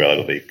obviously made it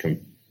relatively,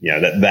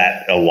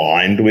 that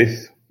aligned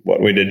with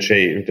what we'd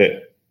achieved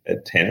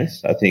at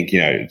tennis. I think,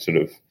 sort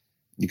of,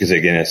 because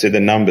again, I said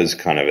the numbers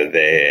kind of are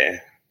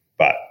there,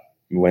 but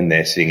when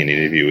they're seeing an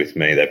interview with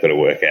me, they've got to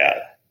work out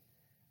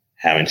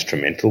how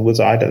instrumental was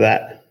I to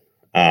that.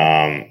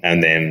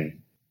 And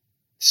then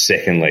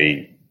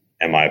secondly,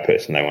 am I a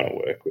person they want to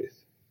work with?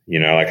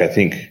 I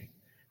think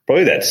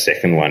probably that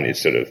second one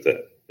is sort of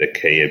the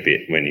key a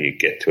bit when you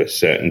get to a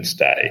certain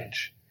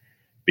stage,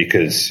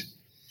 because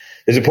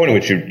there's a point at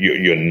which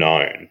you're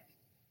known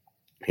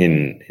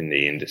in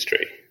the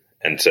industry.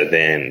 And so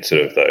then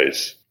sort of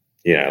those,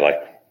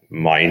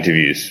 my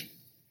interviews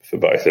for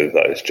both of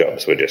those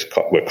jobs were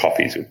were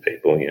coffees with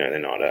people, they're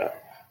not a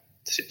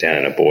sit down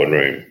in a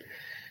boardroom.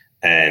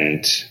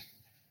 And,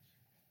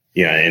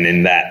 and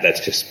in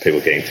that's just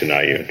people getting to know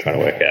you and trying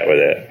to work out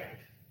whether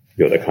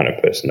you're the kind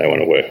of person they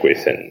want to work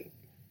with, and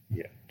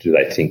do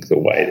they think the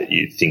way that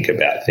you think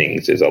about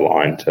things is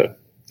aligned to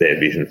their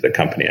vision for the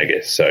company, I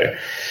guess. So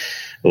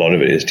a lot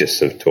of it is just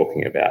sort of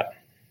talking about,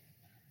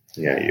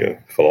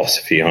 your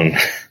philosophy on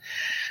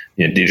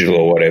digital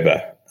or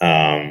whatever.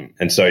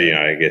 And so,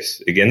 I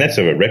guess, again, that's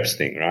sort of a reps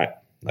thing, right?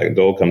 Like it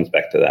all comes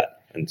back to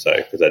that. And so,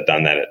 because I'd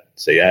done that at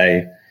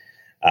CA,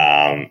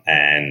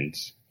 and,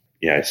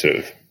 sort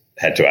of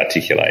had to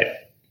articulate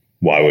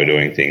why we're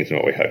doing things and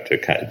what we hope to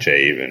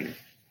achieve, and,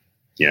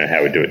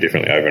 how we do it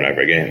differently over and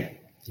over again.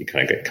 You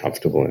kind of get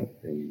comfortable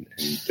in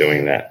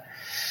doing that.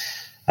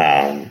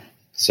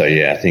 So,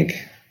 I think,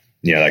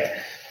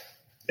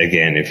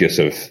 again, if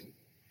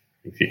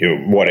you're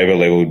whatever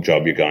level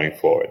job you're going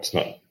for, it's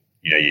not,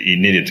 you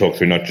need to talk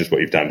through not just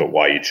what you've done, but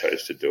why you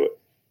chose to do it.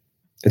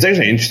 It's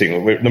actually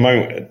interesting. At the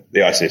moment, at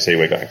the ICC,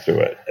 we're going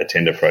through a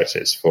tender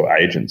process for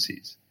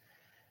agencies.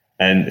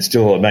 And it's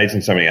still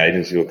amazing so many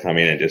agencies will come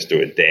in and just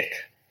do a deck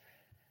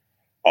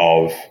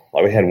of,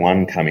 we had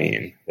one come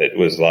in that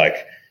was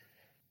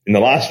in the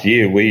last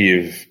year,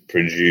 we've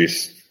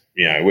produced,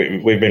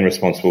 we've been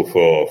responsible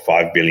for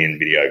 5 billion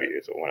video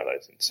views, or one of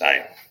those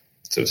insane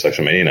sort of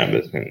social media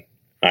numbers. And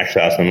I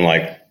actually asked them,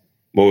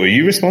 well, were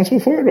you responsible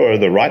for it, or are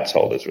the rights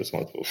holders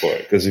responsible for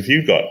it? Because if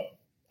you've got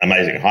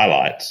amazing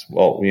highlights,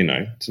 well,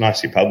 it's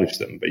nice you publish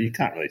them, but you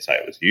can't really say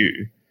it was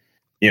you.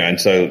 And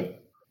so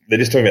they're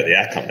just talking about the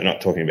outcome. They're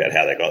not talking about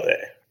how they got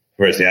there.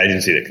 Whereas the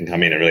agency that can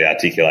come in and really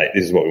articulate,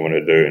 this is what we want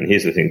to do, and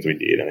here's the things we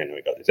did, and then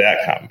we got this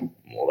outcome.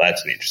 Well,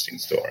 that's an interesting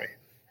story.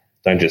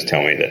 Don't just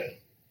tell me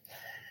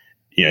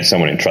that,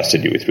 someone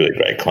entrusted you with really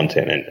great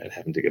content and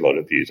happened to get a lot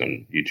of views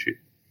on YouTube.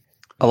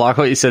 I like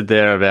what you said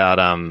there about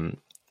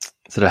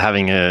sort of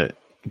having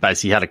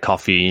basically you had a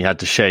coffee, you had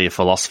to share your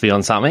philosophy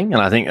on something.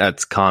 And I think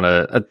that's kind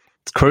of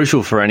it's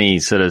crucial for any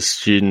sort of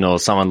student or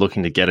someone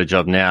looking to get a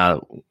job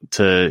now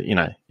to,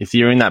 if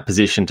you're in that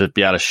position to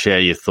be able to share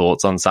your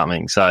thoughts on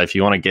something. So if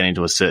you want to get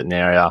into a certain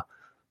area,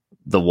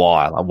 the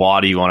why, why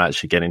do you want to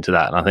actually get into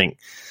that? And I think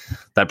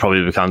that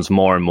probably becomes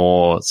more and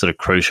more sort of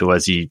crucial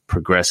as you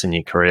progress in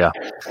your career.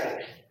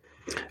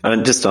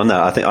 And just on that,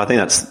 I think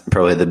that's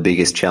probably the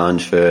biggest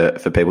challenge for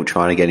people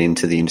trying to get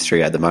into the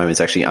industry at the moment,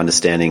 is actually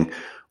understanding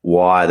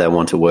why they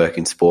want to work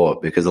in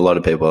sport, because a lot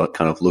of people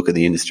kind of look at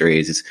the industry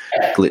as this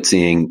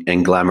glitzy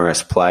and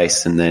glamorous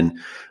place, and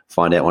then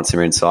find out once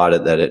they're inside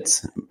it that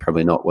it's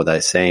probably not what they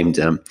seemed.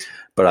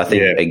 But I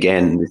think,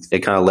 again, it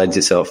kind of lends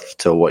itself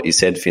to what you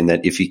said, Finn,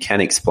 that if you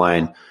can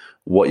explain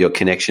what your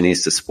connection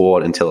is to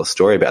sport and tell a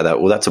story about that,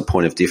 well, that's a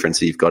point of difference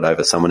that you've got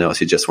over someone else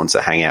who just wants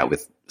to hang out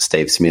with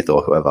Steve Smith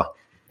or whoever.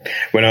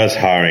 When I was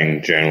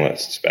hiring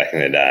journalists back in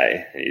the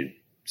day, you'd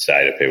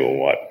say to people,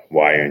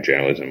 why are you in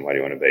journalism? Why do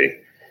you want to be?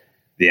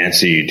 The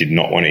answer you did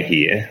not want to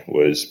hear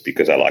was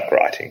because I like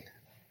writing.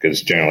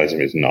 Because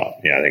journalism is not,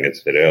 I think I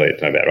said earlier,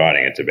 it's not about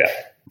writing, it's about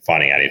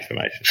finding out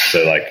information.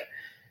 So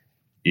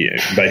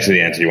basically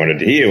the answer you wanted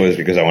to hear was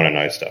because I want to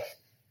know stuff.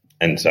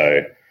 And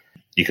so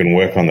you can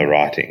work on the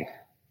writing,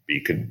 but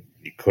you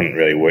couldn't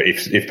really work.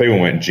 If people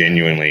weren't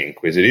genuinely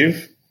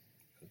inquisitive,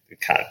 you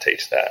can't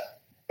teach that.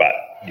 But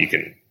you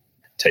can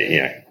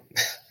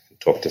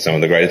talk to some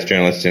of the greatest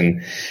journalists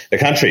in the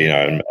country,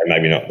 and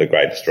maybe not the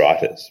greatest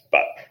writers,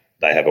 but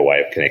they have a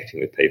way of connecting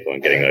with people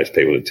and getting those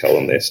people to tell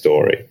them their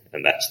story,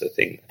 and that's the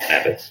thing that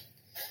matters.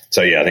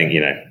 So, I think,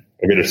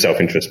 a bit of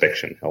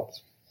self-introspection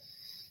helps.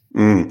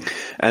 And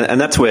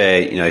that's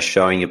where,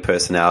 showing your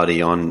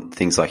personality on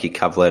things like your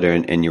cover letter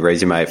and your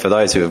resume, for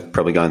those who have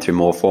probably gone through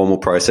more formal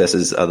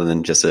processes other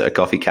than just a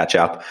coffee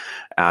catch-up,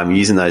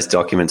 using those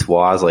documents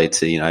wisely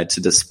to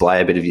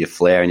display a bit of your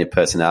flair and your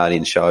personality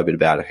and show a bit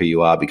about who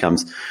you are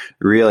becomes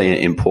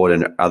really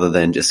important, other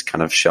than just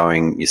kind of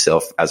showing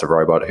yourself as a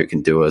robot who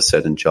can do a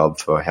certain job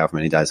for however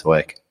many days a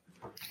week.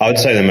 I would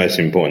say the most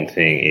important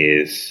thing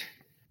is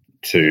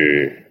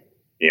to,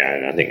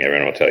 and I think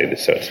everyone will tell you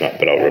this, so it's not,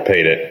 but I'll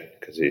repeat it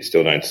because you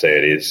still don't see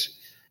it, is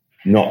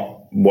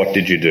not what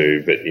did you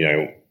do, but,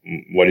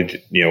 what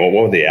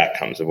were the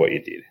outcomes of what you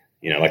did?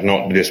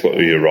 Not just what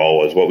your role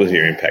was, what was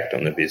your impact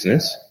on the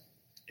business?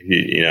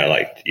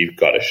 You've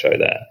got to show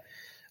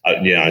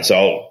that. So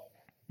I'll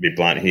be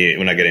blunt here.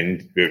 When I get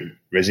into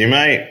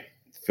resume,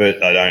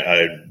 first,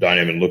 I don't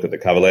even look at the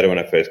cover letter when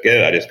I first get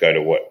it. I just go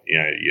to what,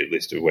 your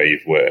list of where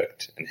you've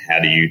worked and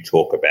how do you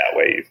talk about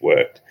where you've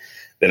worked.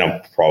 Then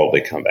I'll probably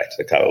come back to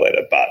the cover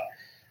letter. But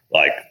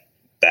like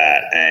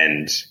that,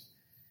 and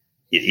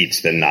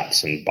it's the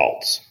nuts and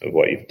bolts of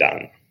what you've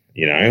done,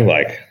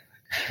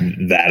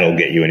 that'll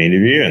get you an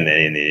interview, and then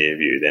in the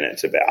interview, then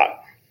it's about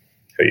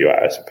who you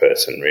are as a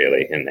person,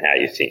 really, and how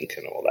you think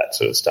and all that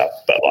sort of stuff.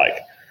 But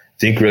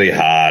think really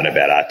hard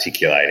about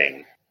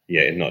articulating,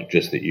 not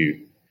just that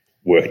you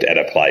worked at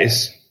a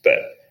place, but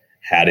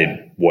how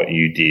did what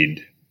you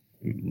did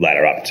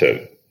ladder up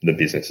to the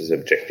business's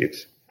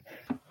objectives.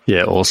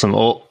 Yeah, awesome.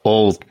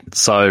 All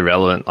so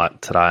relevant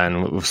today,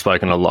 and we've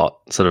spoken a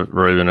lot, sort of,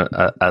 Ruben,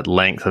 at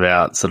length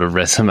about sort of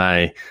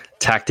resume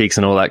tactics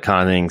and all that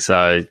kind of thing.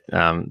 So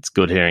it's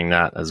good hearing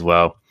that as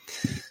well.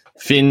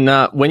 Finn,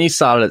 when you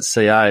started at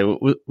CA,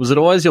 was it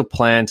always your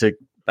plan to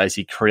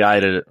basically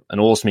create an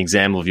awesome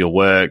example of your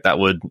work that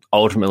would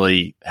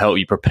ultimately help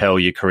you propel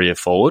your career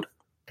forward?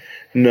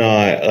 No,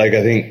 I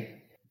think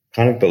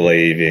kind of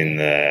believe in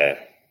the,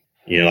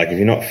 if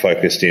you're not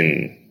focused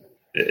in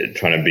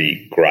trying to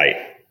be great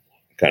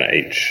kind of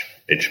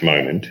each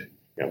moment,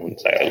 I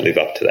wouldn't say I live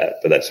up to that,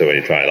 but that's the way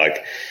you try.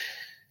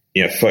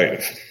 It's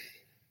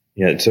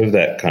sort of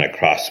that kind of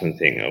craftsman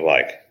thing of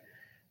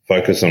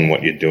focus on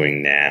what you're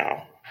doing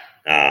now.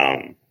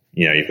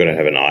 You've got to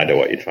have an eye to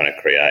what you're trying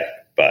to create.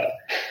 But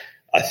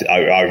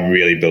I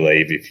really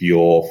believe if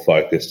you're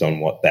focused on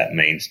what that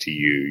means to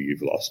you,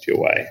 you've lost your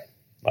way.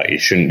 You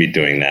shouldn't be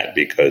doing that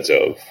because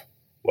of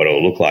what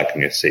it'll look like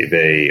in your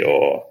CV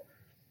or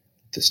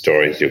the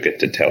stories you'll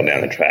get to tell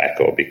down the track,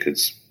 or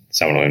because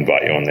someone will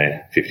invite you on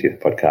their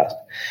 50th podcast.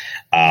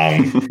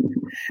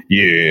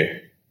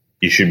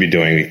 You should be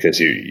doing it because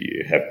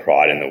you have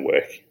pride in the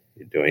work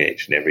you're doing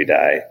each and every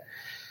day.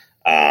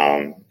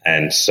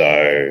 And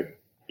so,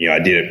 I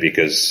did it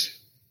because,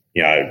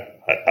 I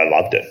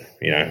loved it.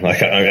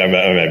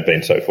 I've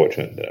been so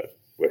fortunate that I've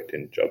worked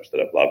in jobs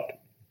that I've loved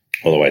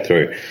all the way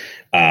through.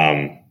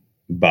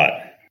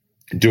 But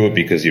do it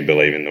because you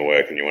believe in the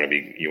work and you want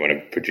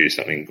to produce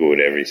something good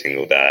every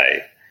single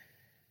day.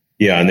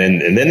 Yeah. And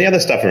then the other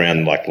stuff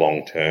around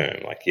long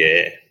term,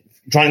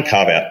 try and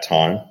carve out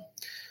time.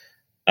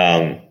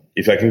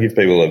 If I can give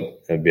people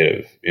a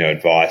bit of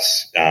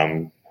advice,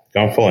 go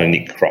and follow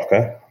Nick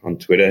Crocker on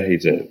Twitter.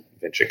 He's a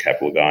venture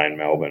capital guy in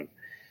Melbourne,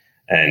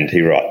 and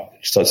he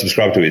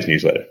subscribe to his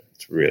newsletter.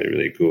 It's really,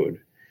 really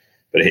good.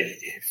 But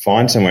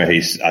find somewhere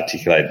he's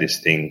articulated this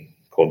thing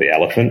called the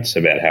elephants,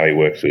 about how he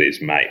works with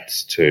his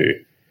mates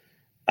to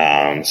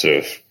sort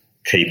of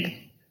keep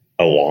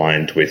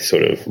aligned with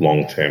sort of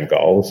long-term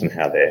goals and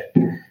how they're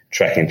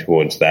tracking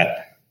towards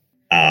that.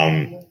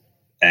 And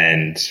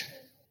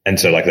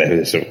so they have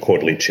a sort of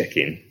quarterly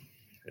check-in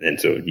and then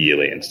sort of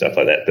yearly and stuff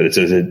like that. But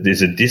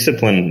there's a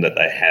discipline that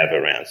they have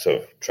around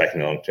sort of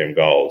tracking long-term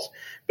goals,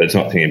 but it's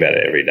not thinking about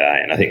it every day.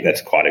 And I think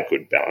that's quite a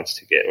good balance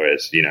to get.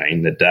 Whereas,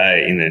 in the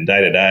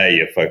day-to-day,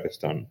 you're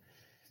focused on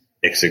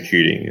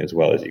executing as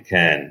well as you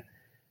can,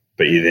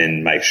 but you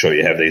then make sure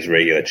you have these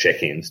regular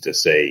check-ins to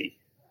see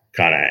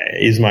kind of,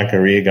 is my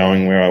career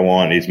going where I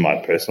want? Is my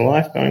personal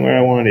life going where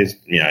I want? Is,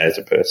 as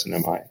a person,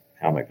 how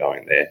am I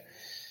going there?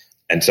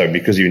 And so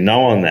because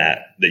on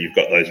that you've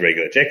got those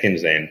regular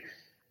check-ins, then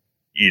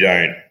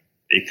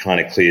it kind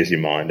of clears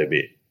your mind a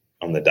bit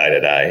on the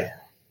day-to-day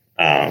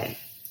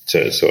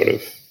to sort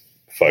of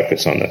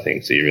focus on the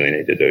things that you really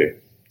need to do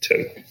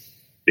to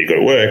be good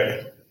at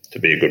work, to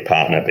be a good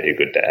partner, be a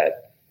good dad,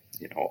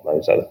 all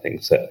those other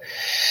things that,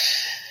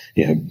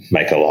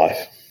 make a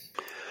life.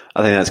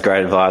 I think that's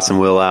great advice,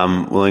 and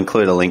we'll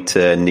include a link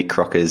to Nick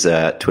Crocker's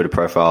Twitter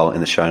profile in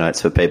the show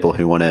notes for people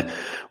who want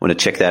to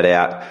check that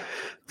out.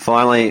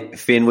 Finally,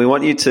 Finn, we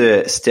want you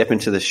to step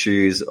into the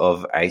shoes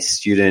of a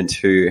student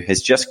who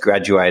has just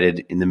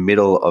graduated in the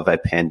middle of a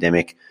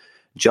pandemic.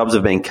 Jobs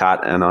have been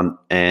cut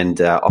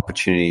and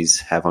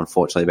opportunities have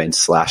unfortunately been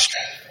slashed.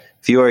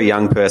 If you were a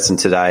young person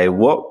today,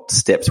 what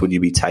steps would you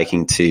be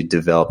taking to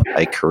develop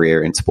a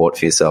career in sport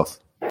for yourself?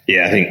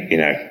 Yeah, I think,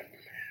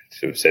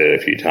 sort of said it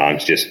a few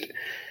times, just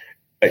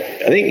I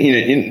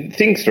think,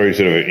 think through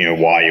sort of,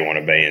 why you want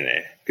to be in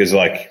there. Because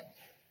I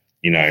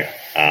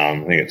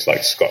think it's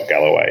like Scott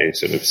Galloway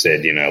sort of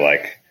said,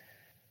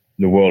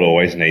 the world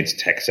always needs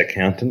tax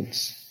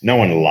accountants. No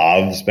one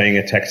loves being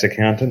a tax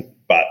accountant,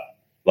 but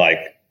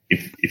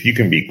if you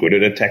can be good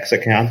at a tax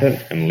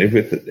accountant and live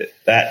with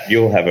that,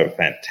 you'll have a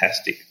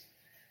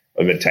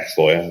tax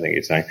lawyer, I think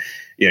you're saying,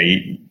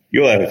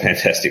 you'll have a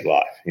fantastic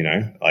life,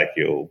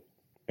 you'll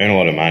earn a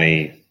lot of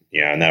money,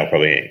 and that'll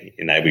probably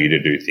enable you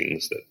to do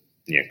things that,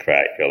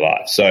 create your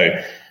life.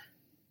 So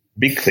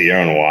be clear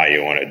on why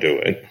you want to do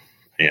it,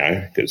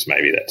 because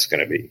maybe that's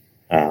going to be,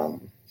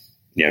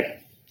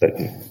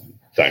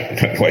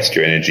 don't waste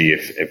your energy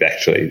if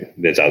actually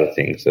there's other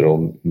things that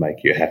will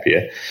make you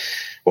happier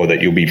or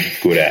that you'll be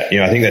good at.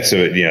 I think that's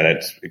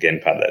that's again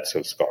part of that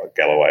sort of Scott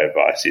Galloway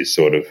advice is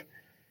sort of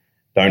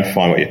don't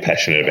find what you're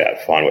passionate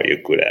about, find what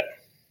you're good at.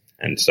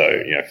 And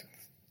so,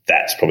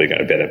 that's probably going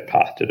to be a better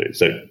path to do.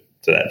 So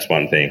that's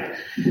one thing.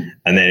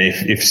 And then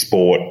if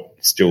sport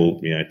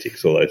still,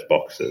 ticks all those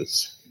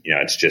boxes,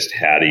 it's just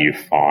how do you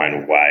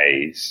find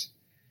ways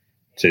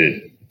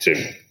to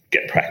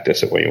get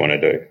practice at what you want to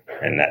do?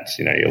 And that's,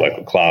 your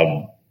local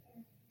club,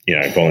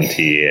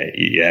 volunteer.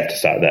 You have to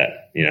start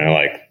that,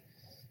 I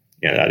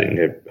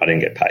didn't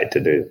get paid to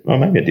do, well,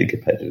 maybe I did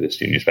get paid to do the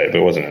student newspaper, but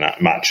it wasn't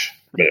enough, much.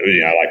 But it was,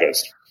 it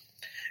was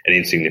an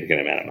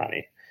insignificant amount of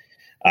money.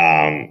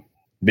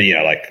 But,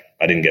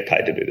 I didn't get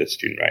paid to do the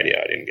student radio.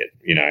 I didn't get,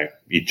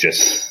 you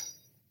just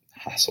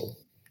hustle.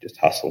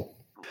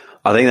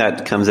 I think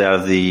that comes out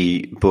of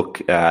the book,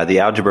 The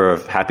Algebra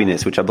of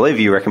Happiness, which I believe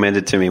you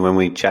recommended to me when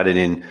we chatted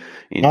in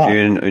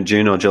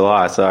June or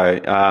July.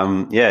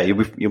 So,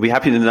 you'll be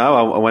happy to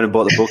know I went and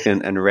bought the book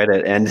and read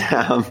it. And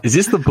is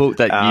this the book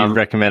that you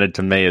recommended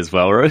to me as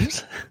well,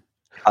 Rose?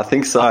 I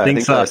think so. I think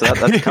so. So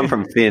that's come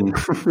from Finn.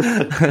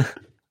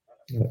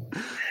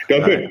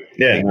 Good.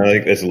 Yeah, I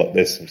think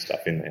there's some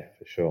stuff in there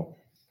for sure.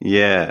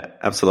 Yeah,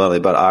 absolutely.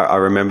 But I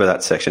remember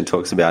that section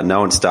talks about no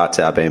one starts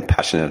out being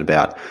passionate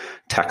about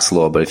tax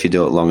law, but if you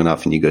do it long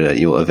enough and you're good at it,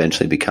 you'll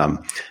eventually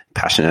become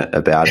passionate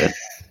about it.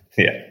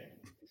 Yeah.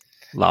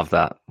 Love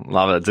that.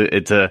 Love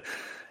it.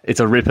 It's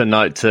a ripper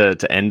note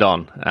to end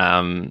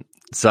on.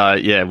 So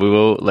yeah, we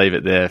will leave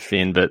it there,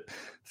 Finn, but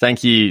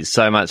thank you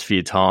so much for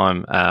your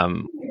time.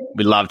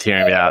 We loved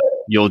hearing about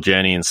your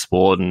journey in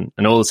sport and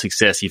all the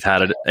success you've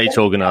had at each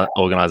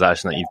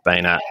organisation that you've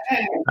been at.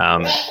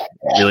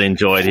 Really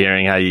enjoyed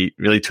hearing how you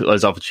really took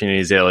those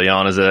opportunities early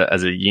on as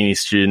a uni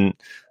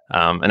student.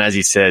 And as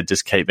you said,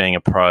 just keep being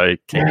a pro,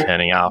 keep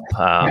turning up,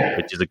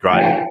 which is a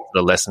great sort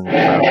of lesson for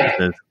our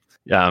listeners.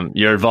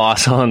 Your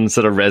advice on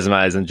sort of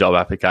resumes and job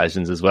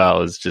applications as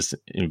well is just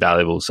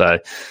invaluable. So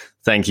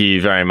thank you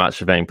very much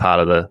for being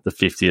part of the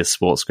 50th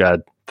Sports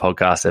Grad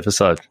podcast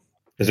episode.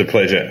 It's a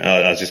pleasure.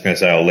 I was just going to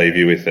say I'll leave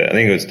you with, I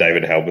think it was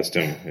David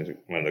Halberstam, who's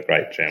one of the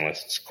great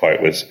journalists,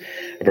 quote was,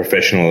 a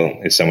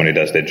professional is someone who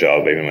does their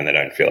job even when they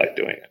don't feel like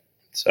doing it.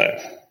 So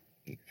if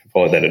you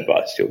follow that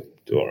advice, you'll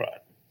do all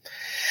right.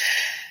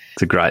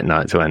 It's a great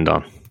note to end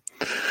on.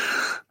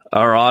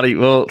 All righty.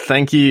 Well,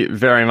 thank you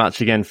very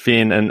much again,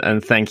 Finn,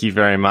 and thank you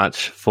very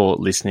much for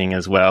listening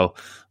as well.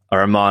 A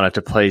reminder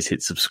to please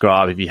hit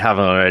subscribe if you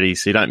haven't already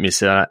so you don't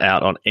miss out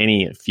on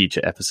any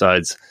future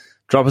episodes.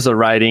 Drop us a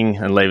rating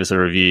and leave us a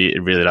review.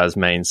 It really does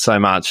mean so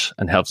much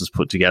and helps us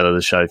put together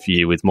the show for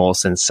you with more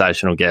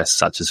sensational guests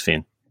such as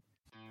Finn.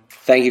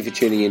 Thank you for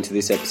tuning in to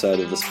this episode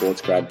of the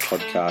Sports Grad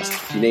podcast.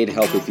 If you need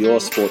help with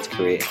your sports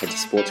career, head to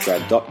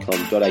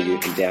sportsgrad.com.au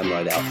and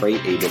download our free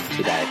ebook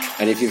today.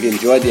 And if you've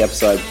enjoyed the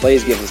episode,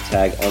 please give us a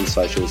tag on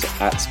socials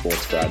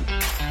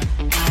 @SportsGrad.